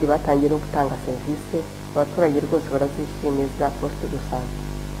kandi batangiye no gutanga serivisi. Abaturage rwose barazishimiye za poste de sante.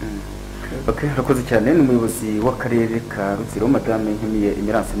 Rakoze cyane. Ni umuyobozi w'akarere ka Rutsiro, Madame Nkimiye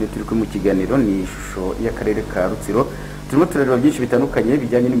Emerance, niyo turi mu kiganiro ni ishusho y'akarere ka Rutsiro. Turimo turareba byinshi bitandukanye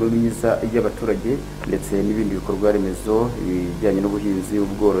bijyanye n'imibereho myiza y'abaturage ndetse n'ibindi bikorwa remezo bijyanye n'ubuhinzi,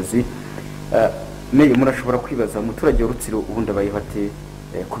 ubworozi. Meye murashobora kwibaza umuturage wa Rutsiro ubundi abayeho ate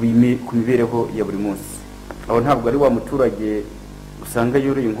ku mibereho ya buri munsi? Aho ntabwo ari wa muturage usanga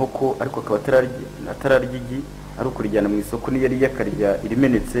yoroye inkoko ariko akaba atararya igi, ari ukurijyana mu isoko, niyo yari yakarya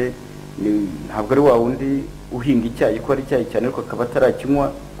irimenetse. Ntabwo ari wa wundi uhinga icyayi ko ari icyayi cyane ariko akaba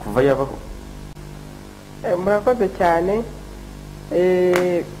atarakinywa kuva yabaho. Murakoze cyane.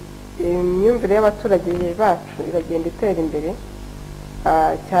 Imyumvire y'abaturage bacu iragenda itera imbere,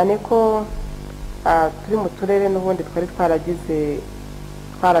 cyane ko turi mu turere n'ubundi twari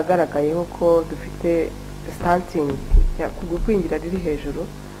twaragaragayeho ko dufite stunting, kugwingira riri hejuru.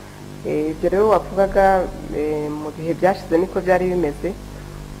 Ibyo rero wavugaga mu bihe byashize niko byari bimeze,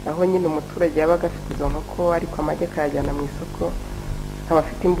 aho nyine umuturage yabaga afite izo nkoko ariko amagi akayajyana mu isoko, akaba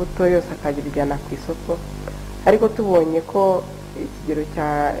afite imbuto yose akajyana ku isoko. Ariko tubonye ko ikigero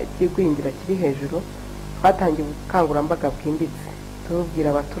cy'igwingira kiri hejuru, twatangiye ubukangurambaga bwimbitse tubwira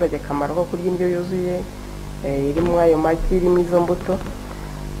abaturage akamaro ko kurya indyo yuzuye irimo ayo magi, irimo izo mbuto.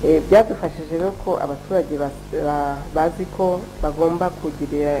 Byadufashije rero ko abaturage bazi ko bagomba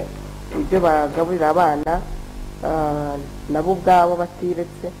kugira ibyo bagaburira abana nabo ubwabo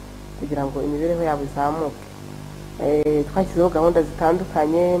batiretse kugira ngo imibereho yabo izamuke. Twashyizeho gahunda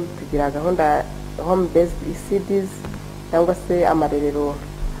zitandukanye, tugira gahunda home based ECDs cyangwa se amarerero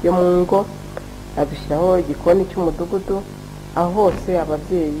yo mu ngo, dushyiraho igikoni cy'umudugudu aho hose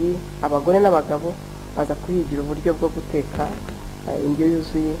ababyeyi, abagore n'abagabo baza kuhigira uburyo bwo guteka indyo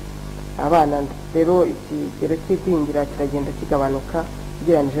yuzuye abana. Rero ikigero cy'igwingira kiragenda kigabanuka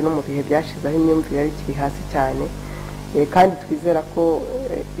ugereranyije no mu bihe byashize aho imyumvire yari ikiri hasi cyane, kandi twizera ko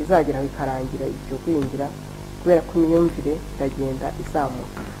izageraho ikarangira iryo gwingira kubera ko imyumvire iragenda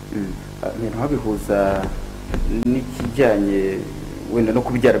izamuka. Ntibihuza n'ikijyanye wenda no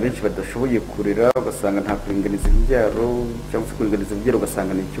kubyara benshi badashoboye kurera, ugasanga nta kuringaniza ibyaro cyangwa se kuringaniza ibyaro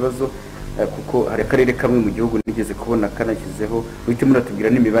ugasanga ni ikibazo, kuko hari akarere kamwe mu gihugu nigeze kubona kanashyizeho, uhite muratubwira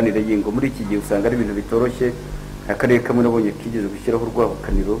n'imibanire y'ingo. Muri iki gihe usanga ari ibintu bitoroshye. Akarere kamwe nabonye kigeze gushyiraho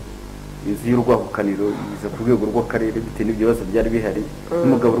urwahukaniro, inzu y'urwahukaniro iza ku rwego rw'akarere bitewe n'ibibazo byari bihari.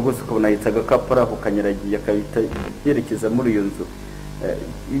 Umugabo rwose ukabona ahitse agakapu ari aho kanyaragiye akahita yerekeza muri iyo nzu.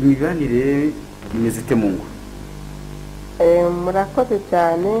 Imibanire imeze ite mu ngo? Murakoze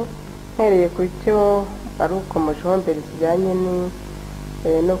cyane. Mpereye ku cyo ari ukomejeho mbere kijyanye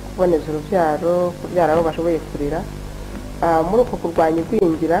no kuboneza urubyaro, kubyara abo bashoboye kurera. Muri uko kurwanya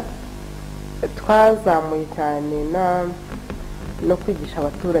igwingira twazamuye cyane no kwigisha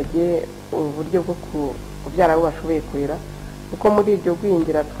abaturage uburyo bwo kubyara abo bashoboye kurera, kuko muri iryo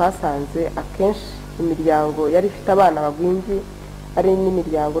gwingira twasanze akenshi imiryango yari ifite abana bagwingiye ari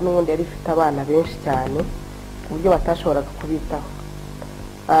n'imiryango n'ubundi yari ifite abana benshi cyane ku buryo batashoboraga kubitaho.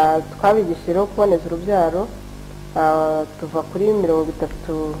 Twabigishije rero kuboneza urubyaro tuva kuri 33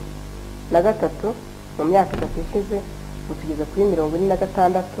 mu myaka 3 ishize tugeze kuri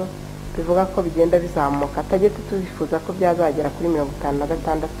 46, bivuga ko bigenda bizamuka. Atagete tubifuza ko byazagera kuri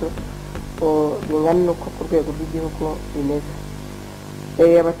 56 bingana nuko ku rwego rw'igihugu bimeze.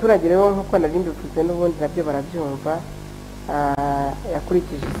 Abaturage rero nk'uko nari mbivuze n'ubundi nabyo barabyumva.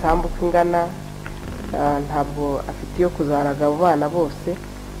 Yakurikije isambu ingana, ntabwo afite iyo kuzaraga abo bana bose,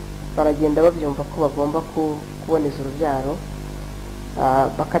 baragenda babyumva ko bagomba kuboneza urubyaro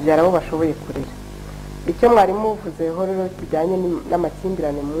bakabyara abo bashoboye kurera. Icyo mwarimu uvuzeho rero kijyanye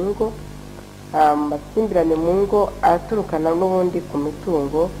n'amakimbirane mu ngo, amakimbirane mu ngo aturukana n'ubundi ku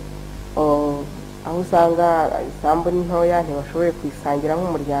mitungo, aho usanga isambu ni ntoya ntibashoboye kuyisangira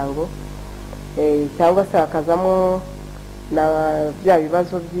nk'umuryango, cyangwa se hakazamo na bya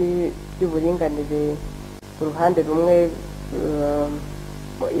bibazo by'uburinganire ku ruhande rumwe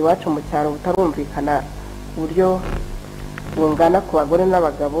iwacu mu cyaro butarumvikana ku buryo bungana ku bagore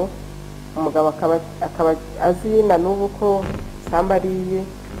n'abagabo. Umugabo akaba azi na n'ubu ko isambu ari iye,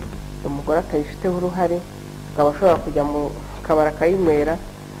 umugore akayifiteho uruhare, akaba ashobora kujya mu kabari akayinywera,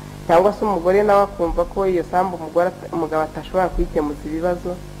 cyangwa se umugore nawe akumva ko iyo sambu umugabo atashobora kuyikemuza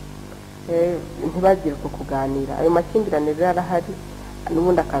ibibazo, ntibagire uko kuganira. Ayo makimbirane rero arahari,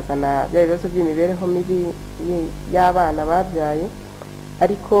 n'ubundi akazana bya bibazo by'imibereho mibi y'abana babyaye.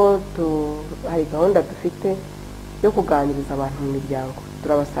 Ariko hari gahunda dufite yo kuganiriza abantu mu miryango.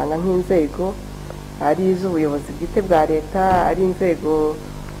 Turabasanga nk'inzego ari iz'ubuyobozi bwite bwa leta, ari inzego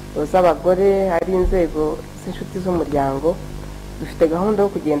z'abagore, ari inzego z'inshuti z'umuryango. Dufite gahunda yo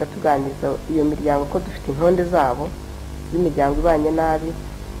kugenda tuganiriza iyo miryango ko dufite intonde zabo z'imiryango ibanye nabi,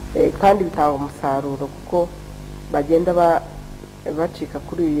 kandi bitanga umusaruro kuko bagenda bacika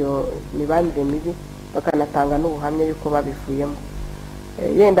kuri iyo mibanire mibi, bakanatanga n'ubuhamya yuko babivuyemo.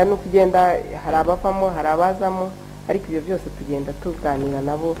 Yenda no kugenda hari abavamo hari abazamo, ariko ibyo byose tugenda tuganira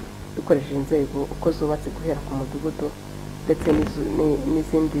nabo dukoresheje inzego uko zubatse guhera ku mudugudu ndetse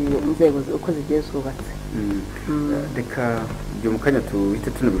n'izindi nzego uko zigiye zubatse. Reka ibyo mu kanya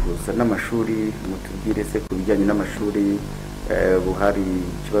tuhite tunabihuza n'amashuri. Mutubwire se ku bijyanye n'amashuri, buhari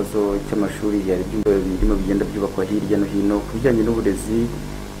ikibazo cy'amashuri yari birimo bigenda byubakwa hirya no hino. Ku bijyanye n'uburezi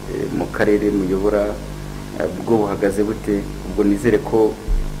mu karere muyobora bwo buhagaze bute? Ubwo nizere ko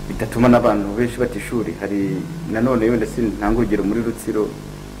bitatuma n'abantu benshi bata ishuri. Hari nanone wenda ntanga urugero muri Rutsiro,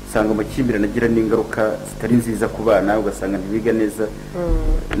 usanga amakimbirane agira n'ingaruka zitari nziza ku bana, ugasanga ntibiga neza.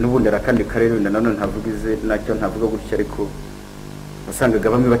 N'ubundi hari akandi karere wenda nanone ntavuga gutya, ariko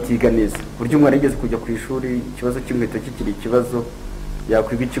wasangaga bamwe batiga neza, buryo umwana yigeze kujya ku ishuri ikibazo cy'inkweto kikiri ikibazo,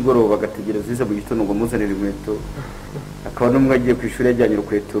 yakwiga ikigoroba agategereza ize mu gitondo ngo muzanire inkweto, akaba n'umwe agiye ku ishuri yajyanye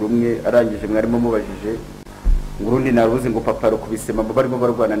urukweto rumwe, arangije mwarimu amubajije ngo urundi narubuze, ngo papa rukubise mama barimo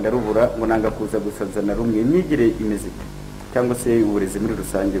barwana ndarubura, ngo nanga kuza gusa nzana rumwe. Imyigire imeze ite cyangwa se uburezi muri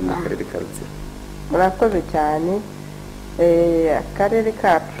rusange mu karere ka Rutsiro? murakoze cyane. Akarere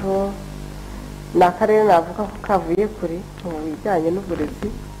kacu ni akarere navuga ko kavuye kure mu bijyanye n'uburezi,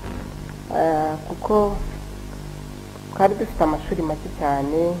 kuko twari dufite amashuri make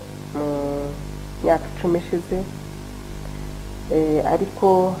cyane mu myaka 10 ishize,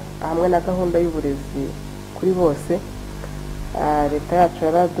 ariko hamwe na gahunda y'uburezi kuri bose leta yacu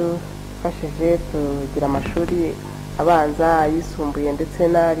yaradufashije tugira amashuri abanza, ayisumbuye ndetse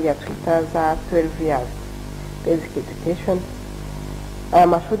n'ariya twita za 12 years basic education. Aya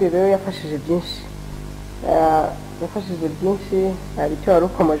mashuri rero yafashije byinshi, hari icyo wari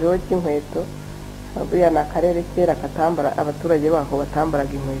ukomejeho cy'inkweto. Buriya ni akarere kera katambara, abaturage baho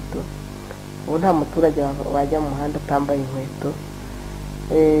batambaraga inkweto. Ubu nta muturage wajya mu muhanda atambaye inkweto,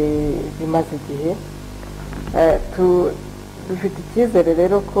 bimaze igihe. Dufite icyizere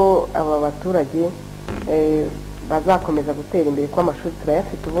rero ko aba baturage bazakomeza gutera imbere, ko amashuri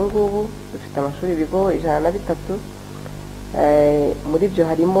turayafite. Ubu ngubu dufite amashuri ibigo 103, muri byo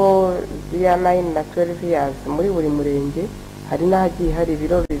harimo ya 9 na 12 years muri buri murenge. Hari n'ahagiye hari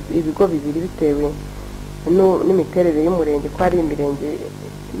ibigo bibiri bitewe n'imiterere y'umurenge, ko hari imirenge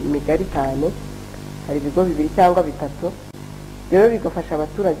migari cyane, hari ibigo bibiri cyangwa bitatu. Rero bigafasha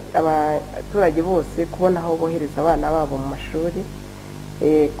abaturage bose kubona aho bohereza abana babo mu mashuri,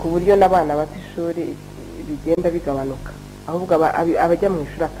 ku buryo n'abana bata ishuri bigenda bigabanuka, ahubwo abajya mu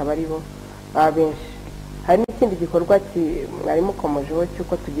ishuri akaba ari bo baba benshi. Hari n'ikindi gikorwa mwari mukomejeho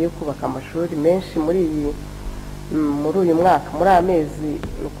cy'uko tugiye kubaka amashuri menshi muri uyu mwaka, muri amezi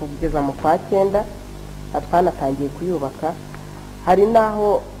kugeza mu kwa 9 twanatangiye kuyubaka. Hari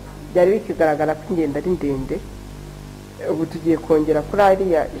naho byari bikigaragara ko ingendo ari ndende, ubu tugiye kongera kuri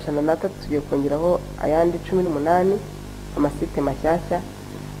ariya 103, tugiye kongeraho ayandi 18 amasite mashyashya,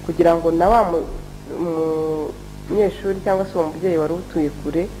 kugira ngo na wa munyeshuri cyangwa se uwo mubyeyi wari utuye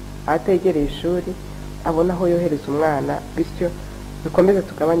kure ategereye ishuri abona aho yohereza umwana, bityo dukomeze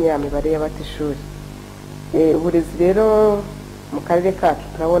tugabanye ya mibare y'abata ishuri. Uburezi rero mu karere kacu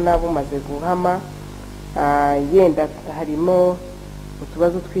turabona bumaze guhama, yenda harimo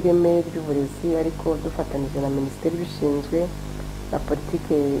utubazo tw'ireme ry'uburezi, ariko dufatanyije na minisiteri bishinzwe na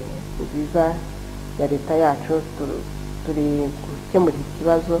politike nziza ya leta yacu turi gukemura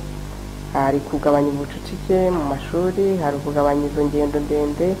ikibazo. Hari kugabanya ubucucike mu mashuri, hari kugabanya izo ngendo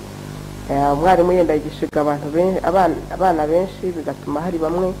ndende. Umwarimu yenda yigishaga abana benshi, bigatuma hari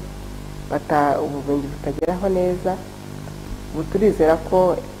bamwe ubumenyi butageraho neza. Ubu turizera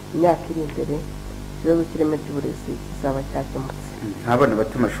ko imyaka iri imbere ikibazo cy'ireme ry'uburezi kizaba cyakemutse. Abana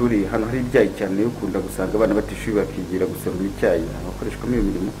bata amashuri hano hari ibyayi cyane, ukunda gusanga abana bata ishuri bakigira gusoroma icyayi, bakoreshwamo iyo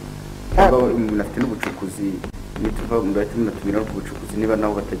mirimo. Cyangwa umuntu afite n'ubucukuzi, nituva mu bahita munatumira no kubucukuzi niba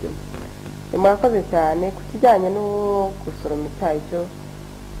naho batajyamo. Murakoze cyane. Ku kijyanye no gusoroma icyayi cyo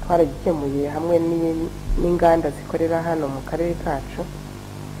twaragikemuye hamwe n'inganda zikorera hano mu karere kacu.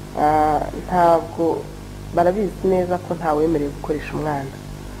 Ntabwo barabizi neza ko ntawemerewe gukoresha umwana.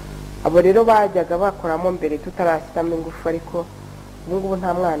 Abo rero bajyaga bakoramo mbere tutarashyiramo ingufu, ariko ubu ngubu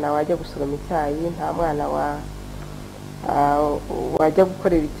nta mwana wajya gusoroma icyayi, nta mwana wajya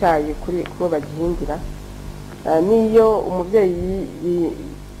gukorera icyayi kuri bagihingira. N'iyo umubyeyi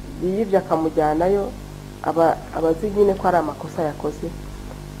yiyibye akamujyanayo, abazi nyine ko ari amakosa yakoze,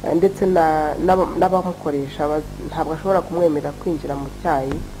 ndetse n'abamukoresha ntabwo ashobora kumwemerera kwinjira mu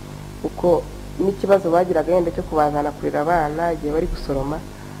cyayi, kuko n'ikibazo bagiraga yenda cyo kubazana kurera abana igihe bari gusoroma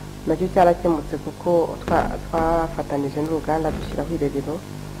nacyo cyarakemutse, kuko twafatanije n'uruganda dushyiraho irerero.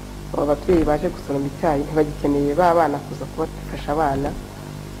 Ababyeyi baje gusoroma icyayi ntibagikeneye ba bana kuza kubafasha abana.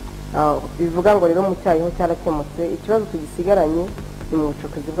 Bivuga ngo rero mu cyayi ho cyarakemutse. Ikibazo tugisigaranye ni mu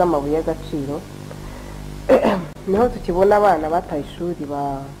bucukuzi bw'amabuye y'agaciro. Niho tukibona abana bataye ishuri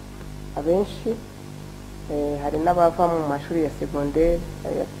abenshi. Hari n'abava mu mashuri ya segonderi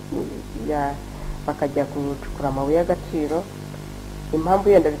bakajya gucukura amabuye y'agaciro. Impamvu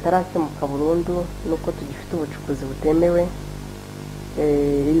yenda bitarakemuka burundu nuko tugifite ubucukuzi butemewe,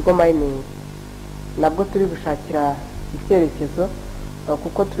 illegal mining. Nabwo turi gushakira icyerekezo,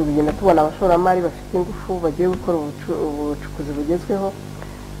 kuko turi kugenda tubona abashoramari bafite ingufu bagiye gukora ubucukuzi bugezweho.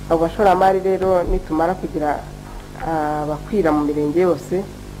 Abo bashoramari rero nitumara kugira bakwira mu mirenge yose,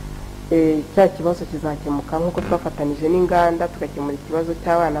 cya kibazo kizakemuka, nk'uko twafatanije n'inganda tugakemura ikibazo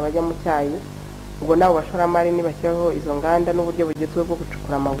cy'abana bajya mu cyayi. Ubwo nabo bashoramari nibashyiraho izo nganda n'uburyo bugezweho bwo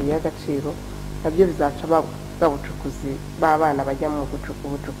gucukura amabuye y'agaciro, nabyo bizaca bwa bucukuzi b'abana bajya mu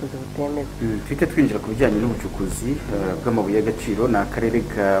ubucukuzi butemewe. Twite twinjira ku bijyanye n'ubucukuzi bw'amabuye y'agaciro. Ni akarere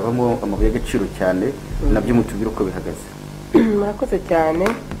kabamo amabuye y'agaciro cyane, nabyo mutubwire uko bihagaze. Murakoze cyane.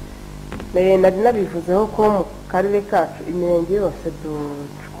 Nari nabivuzeho ko mu karere kacu imirenge yose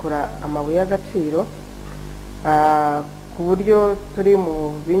ducukura amabuye y'agaciro, ku buryo turi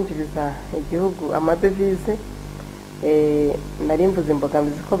mu binjiriza igihugu amadevize. Nari mvuze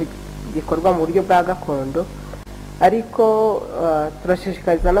imbogamizi ko bikorwa mu buryo bwa gakondo, ariko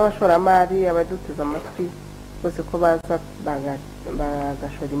turashishikariza n'abashoramari abaduteze amatwi bose ko baza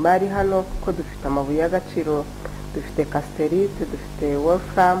bagashora imari hano, kuko dufite amabuye y'agaciro, dufite casterite, dufite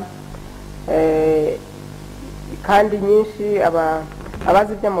wolfram, kandi nyinshi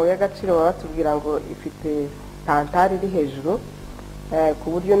abazi iby'amabuye y'agaciro baba batubwira ngo ifite tantari iri hejuru, ku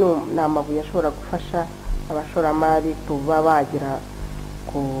buryo ni amabuye ashobora gufasha abashoramari kuba bagera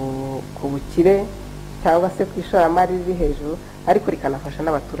ku bukire cyangwa se ku ishoramari riri hejuru, ariko rikanafasha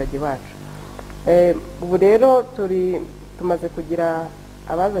n'abaturage bacu. Ubu rero tumaze kugira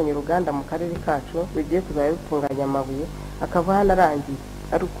abazanye uruganda mu karere kacu rugiye kuzajya rutunganya amabuye akava hano arangiye,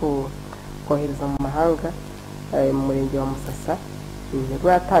 ari kohereza mu mahanga. Mu murenge wa Musasa nibwo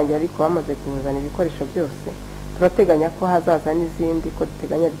yatangiye, ariko bamaze kuzana ibikoresho byose. Turateganya ko hazaza n'izindi, ko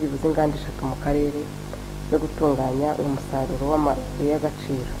duteganya byibuze inganda 3 mu karere zo gutunganya umusaruro w'amabuye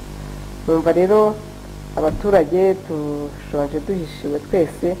y'agaciro. Numva rero abaturage dushonje duhishiwe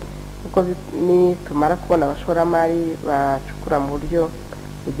twese, kuko nitumara kubona abashoramari bacukura mu buryo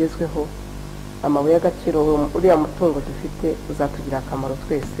bugezweho, amabuye y'agaciro, uriya mutungo dufite uzatugira akamaro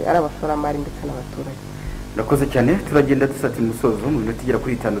twese, ari abashoramari ndetse n'abaturage. Murakoze cyane. Turagenda dusatira umusozo mu minota igera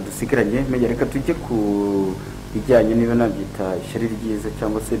kuri 5 dusigaranye. Menya reka tujye ku bijyanye niba nabyita ishyari ryiza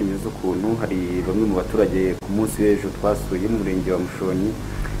cyangwa se rimeze ukuntu. Hari bamwe mu baturage ku munsi w'ejo twasuye mu murenge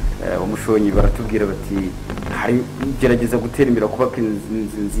wa Mushonyi, baratubwira bati hari gerageza gutera imbere, kubaka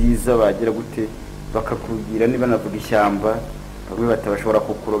inzu nziza, bagira gute bakakubwira niba navuga ishyamba, bamwe batabashobora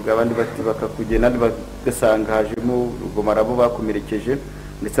kukuroga, abandi bati bakakugenda, bagasanga hajemo urugomarabo bakomerekeje,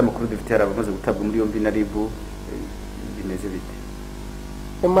 ndetse amakuru dufite hari abamaze gutabwa muri yombi na RIB. Bimeze bite?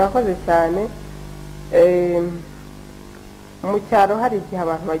 Murakoze cyane. Mu cyaro hari igihe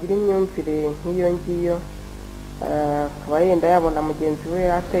abantu bagira imyumvire nk'iyo ngiyo, akaba yenda yabona mugenzi we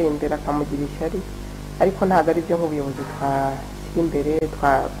ateye imbere akamugira ishyari, ariko ntabwo ari byo nk'ubuyobozi twashyira imbere.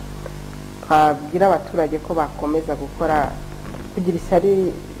 Twabwira abaturage ko bakomeza kugira ishyari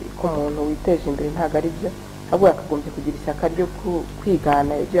ku muntu witeje imbere, ntabwo ari byo, ahubwo yakagombye kugira ishyaka ryo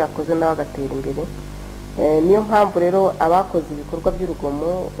kwigana ibyo yakoze nawe agatera imbere. Niyo mpamvu rero abakoze ibikorwa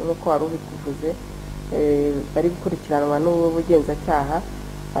by'urugomo nk'uko wari ubikuvuze bari gukurikiranwa n'ubugenzacyaha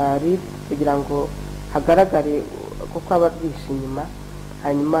RIB, kugira ngo hagaragare kuko aba bwishe inyuma,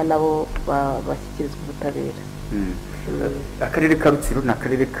 hanyuma nabo bashyikirizwa ubutabera. Akarere ka Rutsiro ni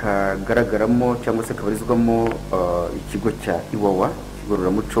akarere kagaragaramo cyangwa se kabarizwamo ikigo cya Iwawa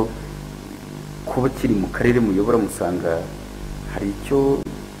kigororamuco. Kuba kiri mu karere muyobora, musanga hari icyo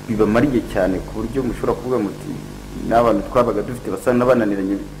bibamariye cyane ku buryo mushobora kuvuga muti n'abantu twabaga dufite basa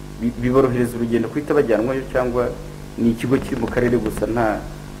n'abananiranye, biborohereza urugendo kwita bajyanwayo, cyangwa ni ikigo kiri mu karere gusa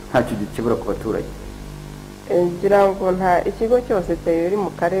ntacyo gikebura ku baturage? Ngira ngo nta ikigo cyose cyari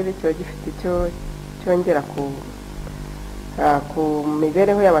mu karere kiba gifite icyo cyongera ku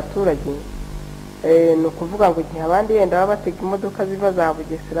mibereho y'abaturage. Ni ukuvuga ngo igihe abandi yenda baba batega imodoka ziva za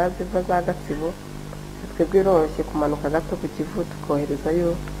Bugesera, ziva za Gatsibo, twebwe biroroshye kumanuka gato ku Kivu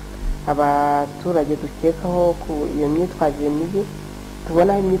tukoherezayo abaturage dukekaho ku iyo myitwarire mibi,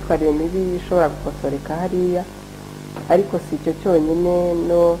 tubonaho imyitwarire mibi ishobora gukosoreka hariya. Ariko si icyo cyonyine,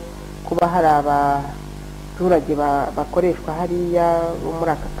 no kuba hari abaturage bakoreshwa hariya bo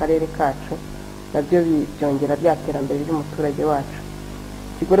muri aka karere kacu, nabyo byongera bya terambere ry'umuturage wacu.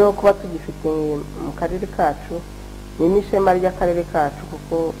 Ikigo rero kuba tugifite mu karere kacu ni n'ishema ry'akarere kacu,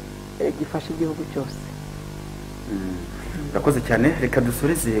 kuko gifasha igihugu cyose. Murakoze cyane. Reka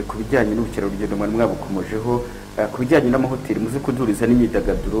dusoreze ku bijyanye n'ubukerarugendo mwari mwabukomojeho, ku bijyanye n'amahoteli muze kuduriza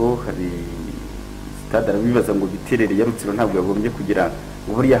n'imyidagaduro. Hari stade arabibaza ngo biterere ya Rutsiro ntabwo yagombye kugira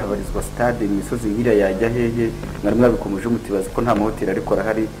uburyo habarizwa stade mu misozi nk'iriya yajya hehe. Mwari mwabikomoje mutibaza ko nta mahoteli ariko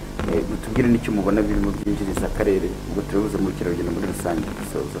arahari. Mutubwire n'icyo mubona birimo byinjiriza akarere, ubwo turabuze mu bukerarugendo muri rusange.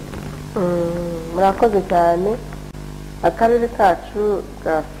 Dusoza. Murakoze cyane. Akarere kacu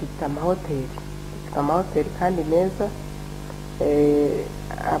gafite amahoteli kandi meza.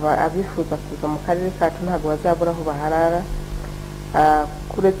 Abifuza kuza mu karere kacu ntabwo bazabura aho baharara,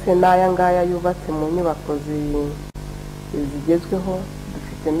 kuretse n'aya ngaya yubatse mu nyubako zigezweho.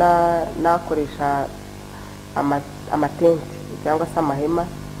 Dufite n'akoresha amatenti cyangwa se amahema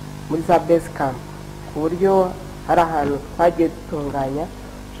muri za base camp, ku buryo hari ahantu twagiye dutunganya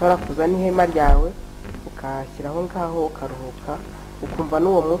ushobora kuzana ihema ryawe ukashyira aho ngaho ukaruhuka ukumva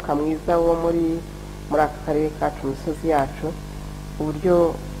n'uwo mwuka mwiza wo muri aka karere kacu imisozi yacu uburyo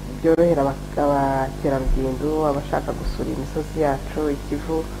byorohera abakerarugendo abashaka gusura imisozi yacu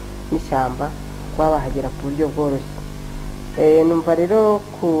ikivu n'ishyamba kuba bahagera ku buryo bworoshye. Numva rero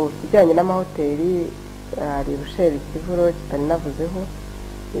ku kijyanye n'amahoteli hari rusheri kivuro kitari navuzeho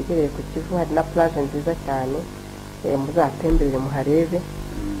yegereye ku kivu hari na plage nziza cyane muzatemberere muharebe.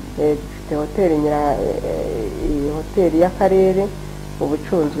 Dufite hoteli y'akarere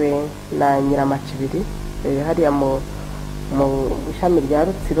ubucunzwe na Nyiramacibiri hariya mu ishami rya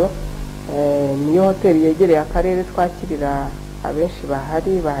Rutsiro, niyo hoteli yegereye akarere twakirira abenshi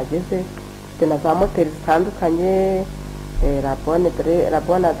bahageze. Dufite na za moteri zitandukanye la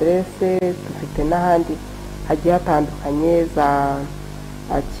bonne adresse, dufite n'ahandi hagiye hatandukanye za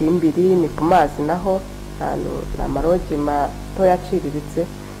Kimbiri ni ku mazi naho ni amarogi mato yaciriritse,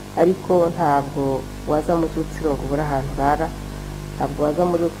 ariko ntabwo waza muri Rutsiro ngo ubure ahantu urara, ntabwo waza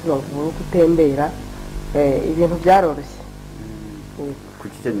muri Rutsiro ngo ubure uko utembera, ibintu byaroroshye. Ku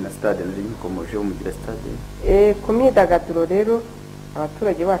kijyanye na stade nari nkomoje umugira stade ku myidagaduro rero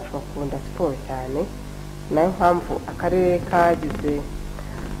abaturage bacu bakunda siporo cyane, nayo mpamvu akarere kagize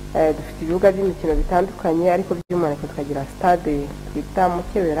dufite ibibuga by'imikino bitandukanye, ariko by'umwihariko tukagira stade twita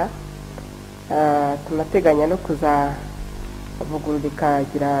Mukebera. Tunateganya no kuzavugurura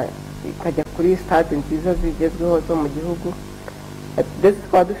ikajya kuri stade nziza zigezweho zo mu gihugu, ndetse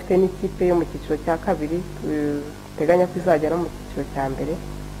twaba dufite n'ikipe yo mu cyiciro cya kabiri duteganya ko izajya no mu cyiciro cya mbere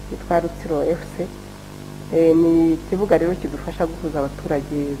yitwa Rutsiro FC. Ni ikibuga rero kidufasha guhuza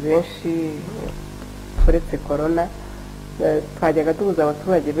abaturage benshi uretse corona. Twajyaga duhuza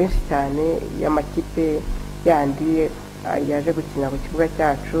abaturage benshi cyane y'amakipe yandi yaje gukina ku kibuga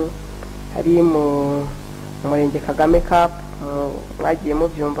cyacu, hari mu murenge Kagame Cup mwagiye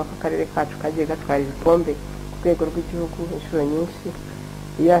mubyumva ko akarere kacu kagiye gatwara ibikombe ku rwego rw'igihugu inshuro nyinshi.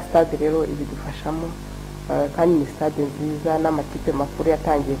 Iya stade rero ibidufashamo, kandi ni stade nziza n'amakipe makuru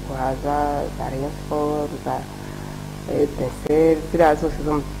yatangiye kuhaza za Rayon Sport, za Etincelle, ziriya zose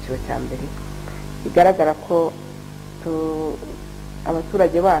zo mu cyiciro cya mbere. Bigaragara ko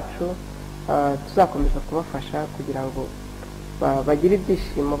abaturage bacu tuzakomeza kubafasha kugira ngo bagire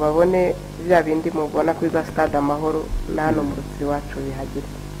ibyishimo, babone bya bindi mubona kuri za stade Amahoro na hano mu Rutsiro iwacu bihagire.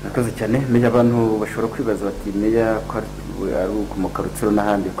 Nakoze cyane. Meya, abantu bashobora kwibaza bati meya ko ari ukomoka Rutsiro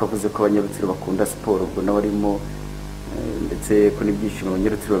n'ahandi, ko avuze ko abanyarutsiro bakunda siporo, ubwo nawe arimo ndetse ko n'ibyishimo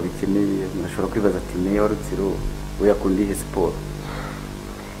abanyarutsiro babikeneye. Bashobora kwibaza ati meya wa Rutsiro we yakunda ihe siporo?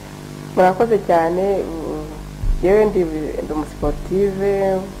 Murakoze cyane. Yewe ndi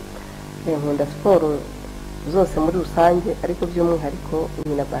umusiportive, nkunda siporo zose muri rusange, ariko by'umwihariko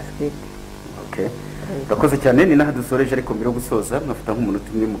nkina basket. Okay. Urakoze cyane. Ni naha dusoreje, ariko mbere yo gusoza mwafata nk'umunota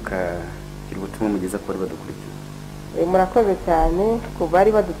umwe mukagira ubutumwa mugeza ku bari badukurikiye. Murakoze cyane ku bari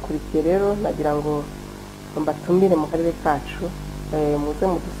badukurikiye. Rero nagira ngo mbatumire mu karere kacu, muze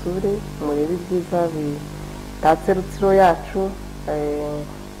mudusure murebe ibyiza bitatse Rutsiro yacu.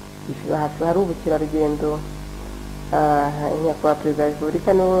 Hari ubukerarugendo, nyakubahwa perezida wa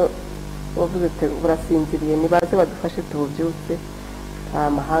repubulika niwe wavuze ati burasinziriye, nibaze badufashe tububyutse,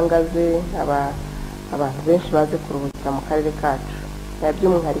 amahanga aze, abantu benshi baze kuruhukira mu karere kacu.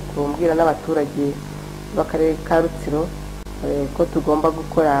 By'umwihariko mbwira n'abaturage b'akarere ka Rutsiro ko tugomba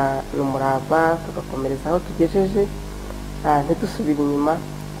gukora umurava tugakomereza aho tugejeje, ntidusubire inyuma,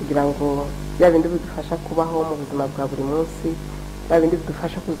 kugira ngo bya bindi bidufasha kubaho mu buzima bwa buri munsi, bya bindi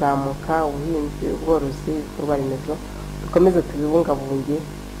bidufasha kuzamuka, ubuhinzi, ubworozi, ibikorwa remezo, dukomeze tubibungabunge,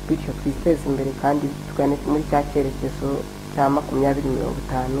 bityo twiteze imbere kandi tugane muri cya cyerekezo cya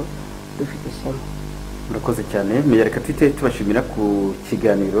 2050 dufite ishema. Murakoze cyane. Meya, reka twite tubashimira ku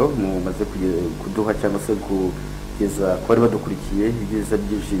kiganiro mumaze kuduha cyangwa se kugeza ku bari badukurikiye ibyiza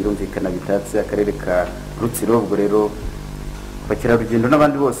byinshi birumvikana bitatse akarere ka Rutsiro. Ubwo rero abakerarugendo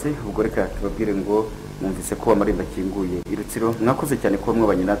n'abandi bose, ubwo reka tubabwire ngo mwumvise ko amarembo akinguye i Rutsiro. Mwakoze cyane kuba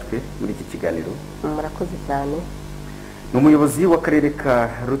mwabanye natwe muri iki kiganiro. Murakoze cyane. Ni umuyobozi w'akarere ka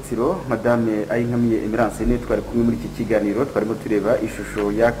Rutsiro Madame Ayinkamiye Emerance niwe twari kumwe muri iki kiganiro. Twarimo tureba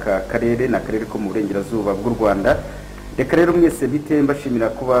ishusho y'aka karere, na akarere ko mu burengerazuba bw'u Rwanda. Reka rero mwese bite mbashimira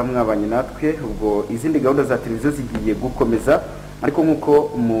kuba mwabanye natwe. Ubwo izindi gahunda za televiziyo zigiye gukomeza, ariko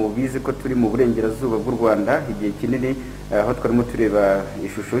nk'uko mubizi ko turi mu burengerazuba bw'u Rwanda igihe kinini, aho twarimo tureba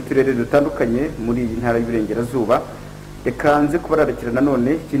ishusho y'uturere dutandukanye muri iyi ntara y'Iburengerazuba. Reka nze kubararekera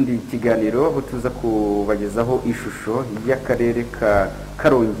nanone ikindi kiganiro aho tuza kubagezaho ishusho y'akarere ka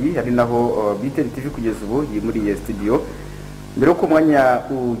Karongi, ari naho BTN TV kugeza ubu muri iyi studio mbere yuko umwanya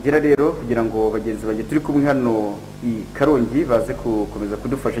ugera rero kugira ngo bagenzi banjye turi kumwe hano i Karongi baze gukomeza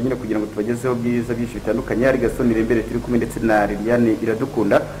kudufasha nyine kugira ngo tubagezeho byiza byinshi bitandukanye, ari Gasoni Rembere turi kumwe ndetse na Liliane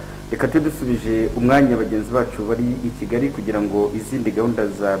Iradukunda. Reka dusubije umwanya bagenzi bacu bari i Kigali kugira ngo izindi gahunda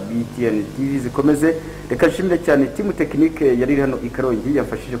za BTN TV zikomeze. Reka nshimire cyane timu tekinike yari hano i Karongi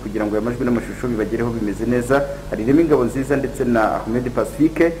yafashije kugira ngo amajwi n'amashusho bibagereho bimeze neza, hari Remy Ngabonziza ndetse na Ahmed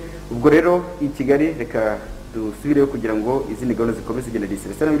Pacifique. Ubwo rero i Kigali reka dusubireyo kugira ngo izindi gahunda zikomeze zigenda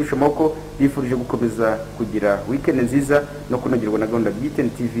disesana birusha amako. Bifurije gukomeza kugira weekend nziza no kunogerwa na gahunda BTN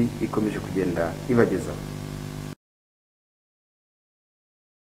TV ikomeje kugenda ibageza.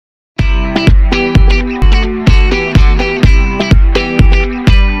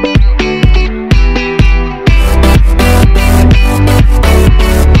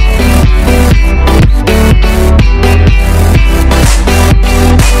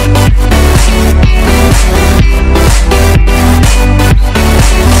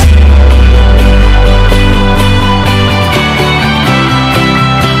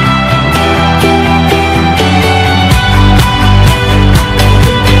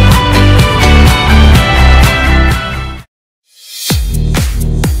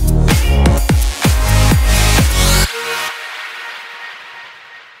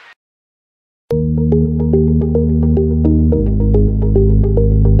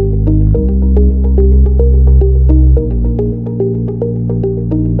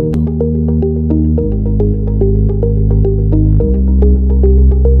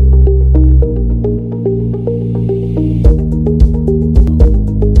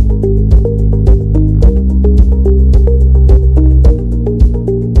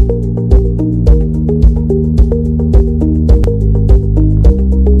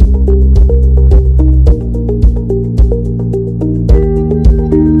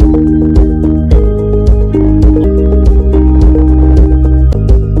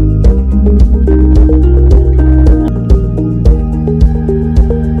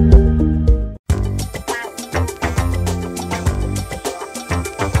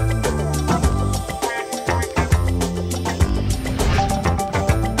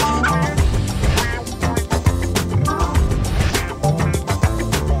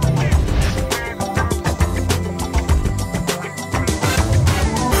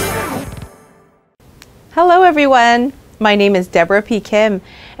 Hello everyone, my name is Deborah P. Kim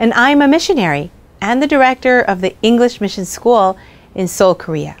and I'm a missionary and the director of the English Mission School in Seoul,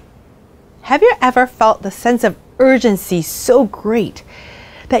 Korea. Have you ever felt the sense of urgency so great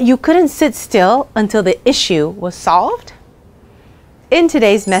that you couldn't sit still until the issue was solved? In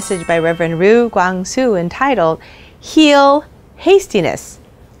today's message by Reverend Ru Gwang-soo entitled Heal Hastiness,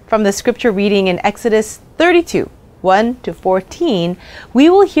 from the scripture reading in Exodus 32, 1-14, we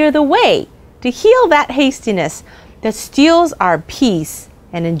will hear the way to heal that hastiness that steals our peace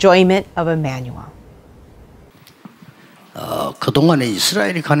and enjoyment of Emmanuel. 그동안에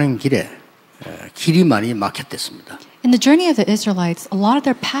이스라엘이 가는 길에 길이 많이 막혔댔습니다. In the journey of the Israelites, a lot of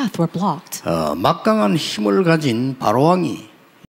their path were blocked. 막강한 힘을 가진 바로 왕이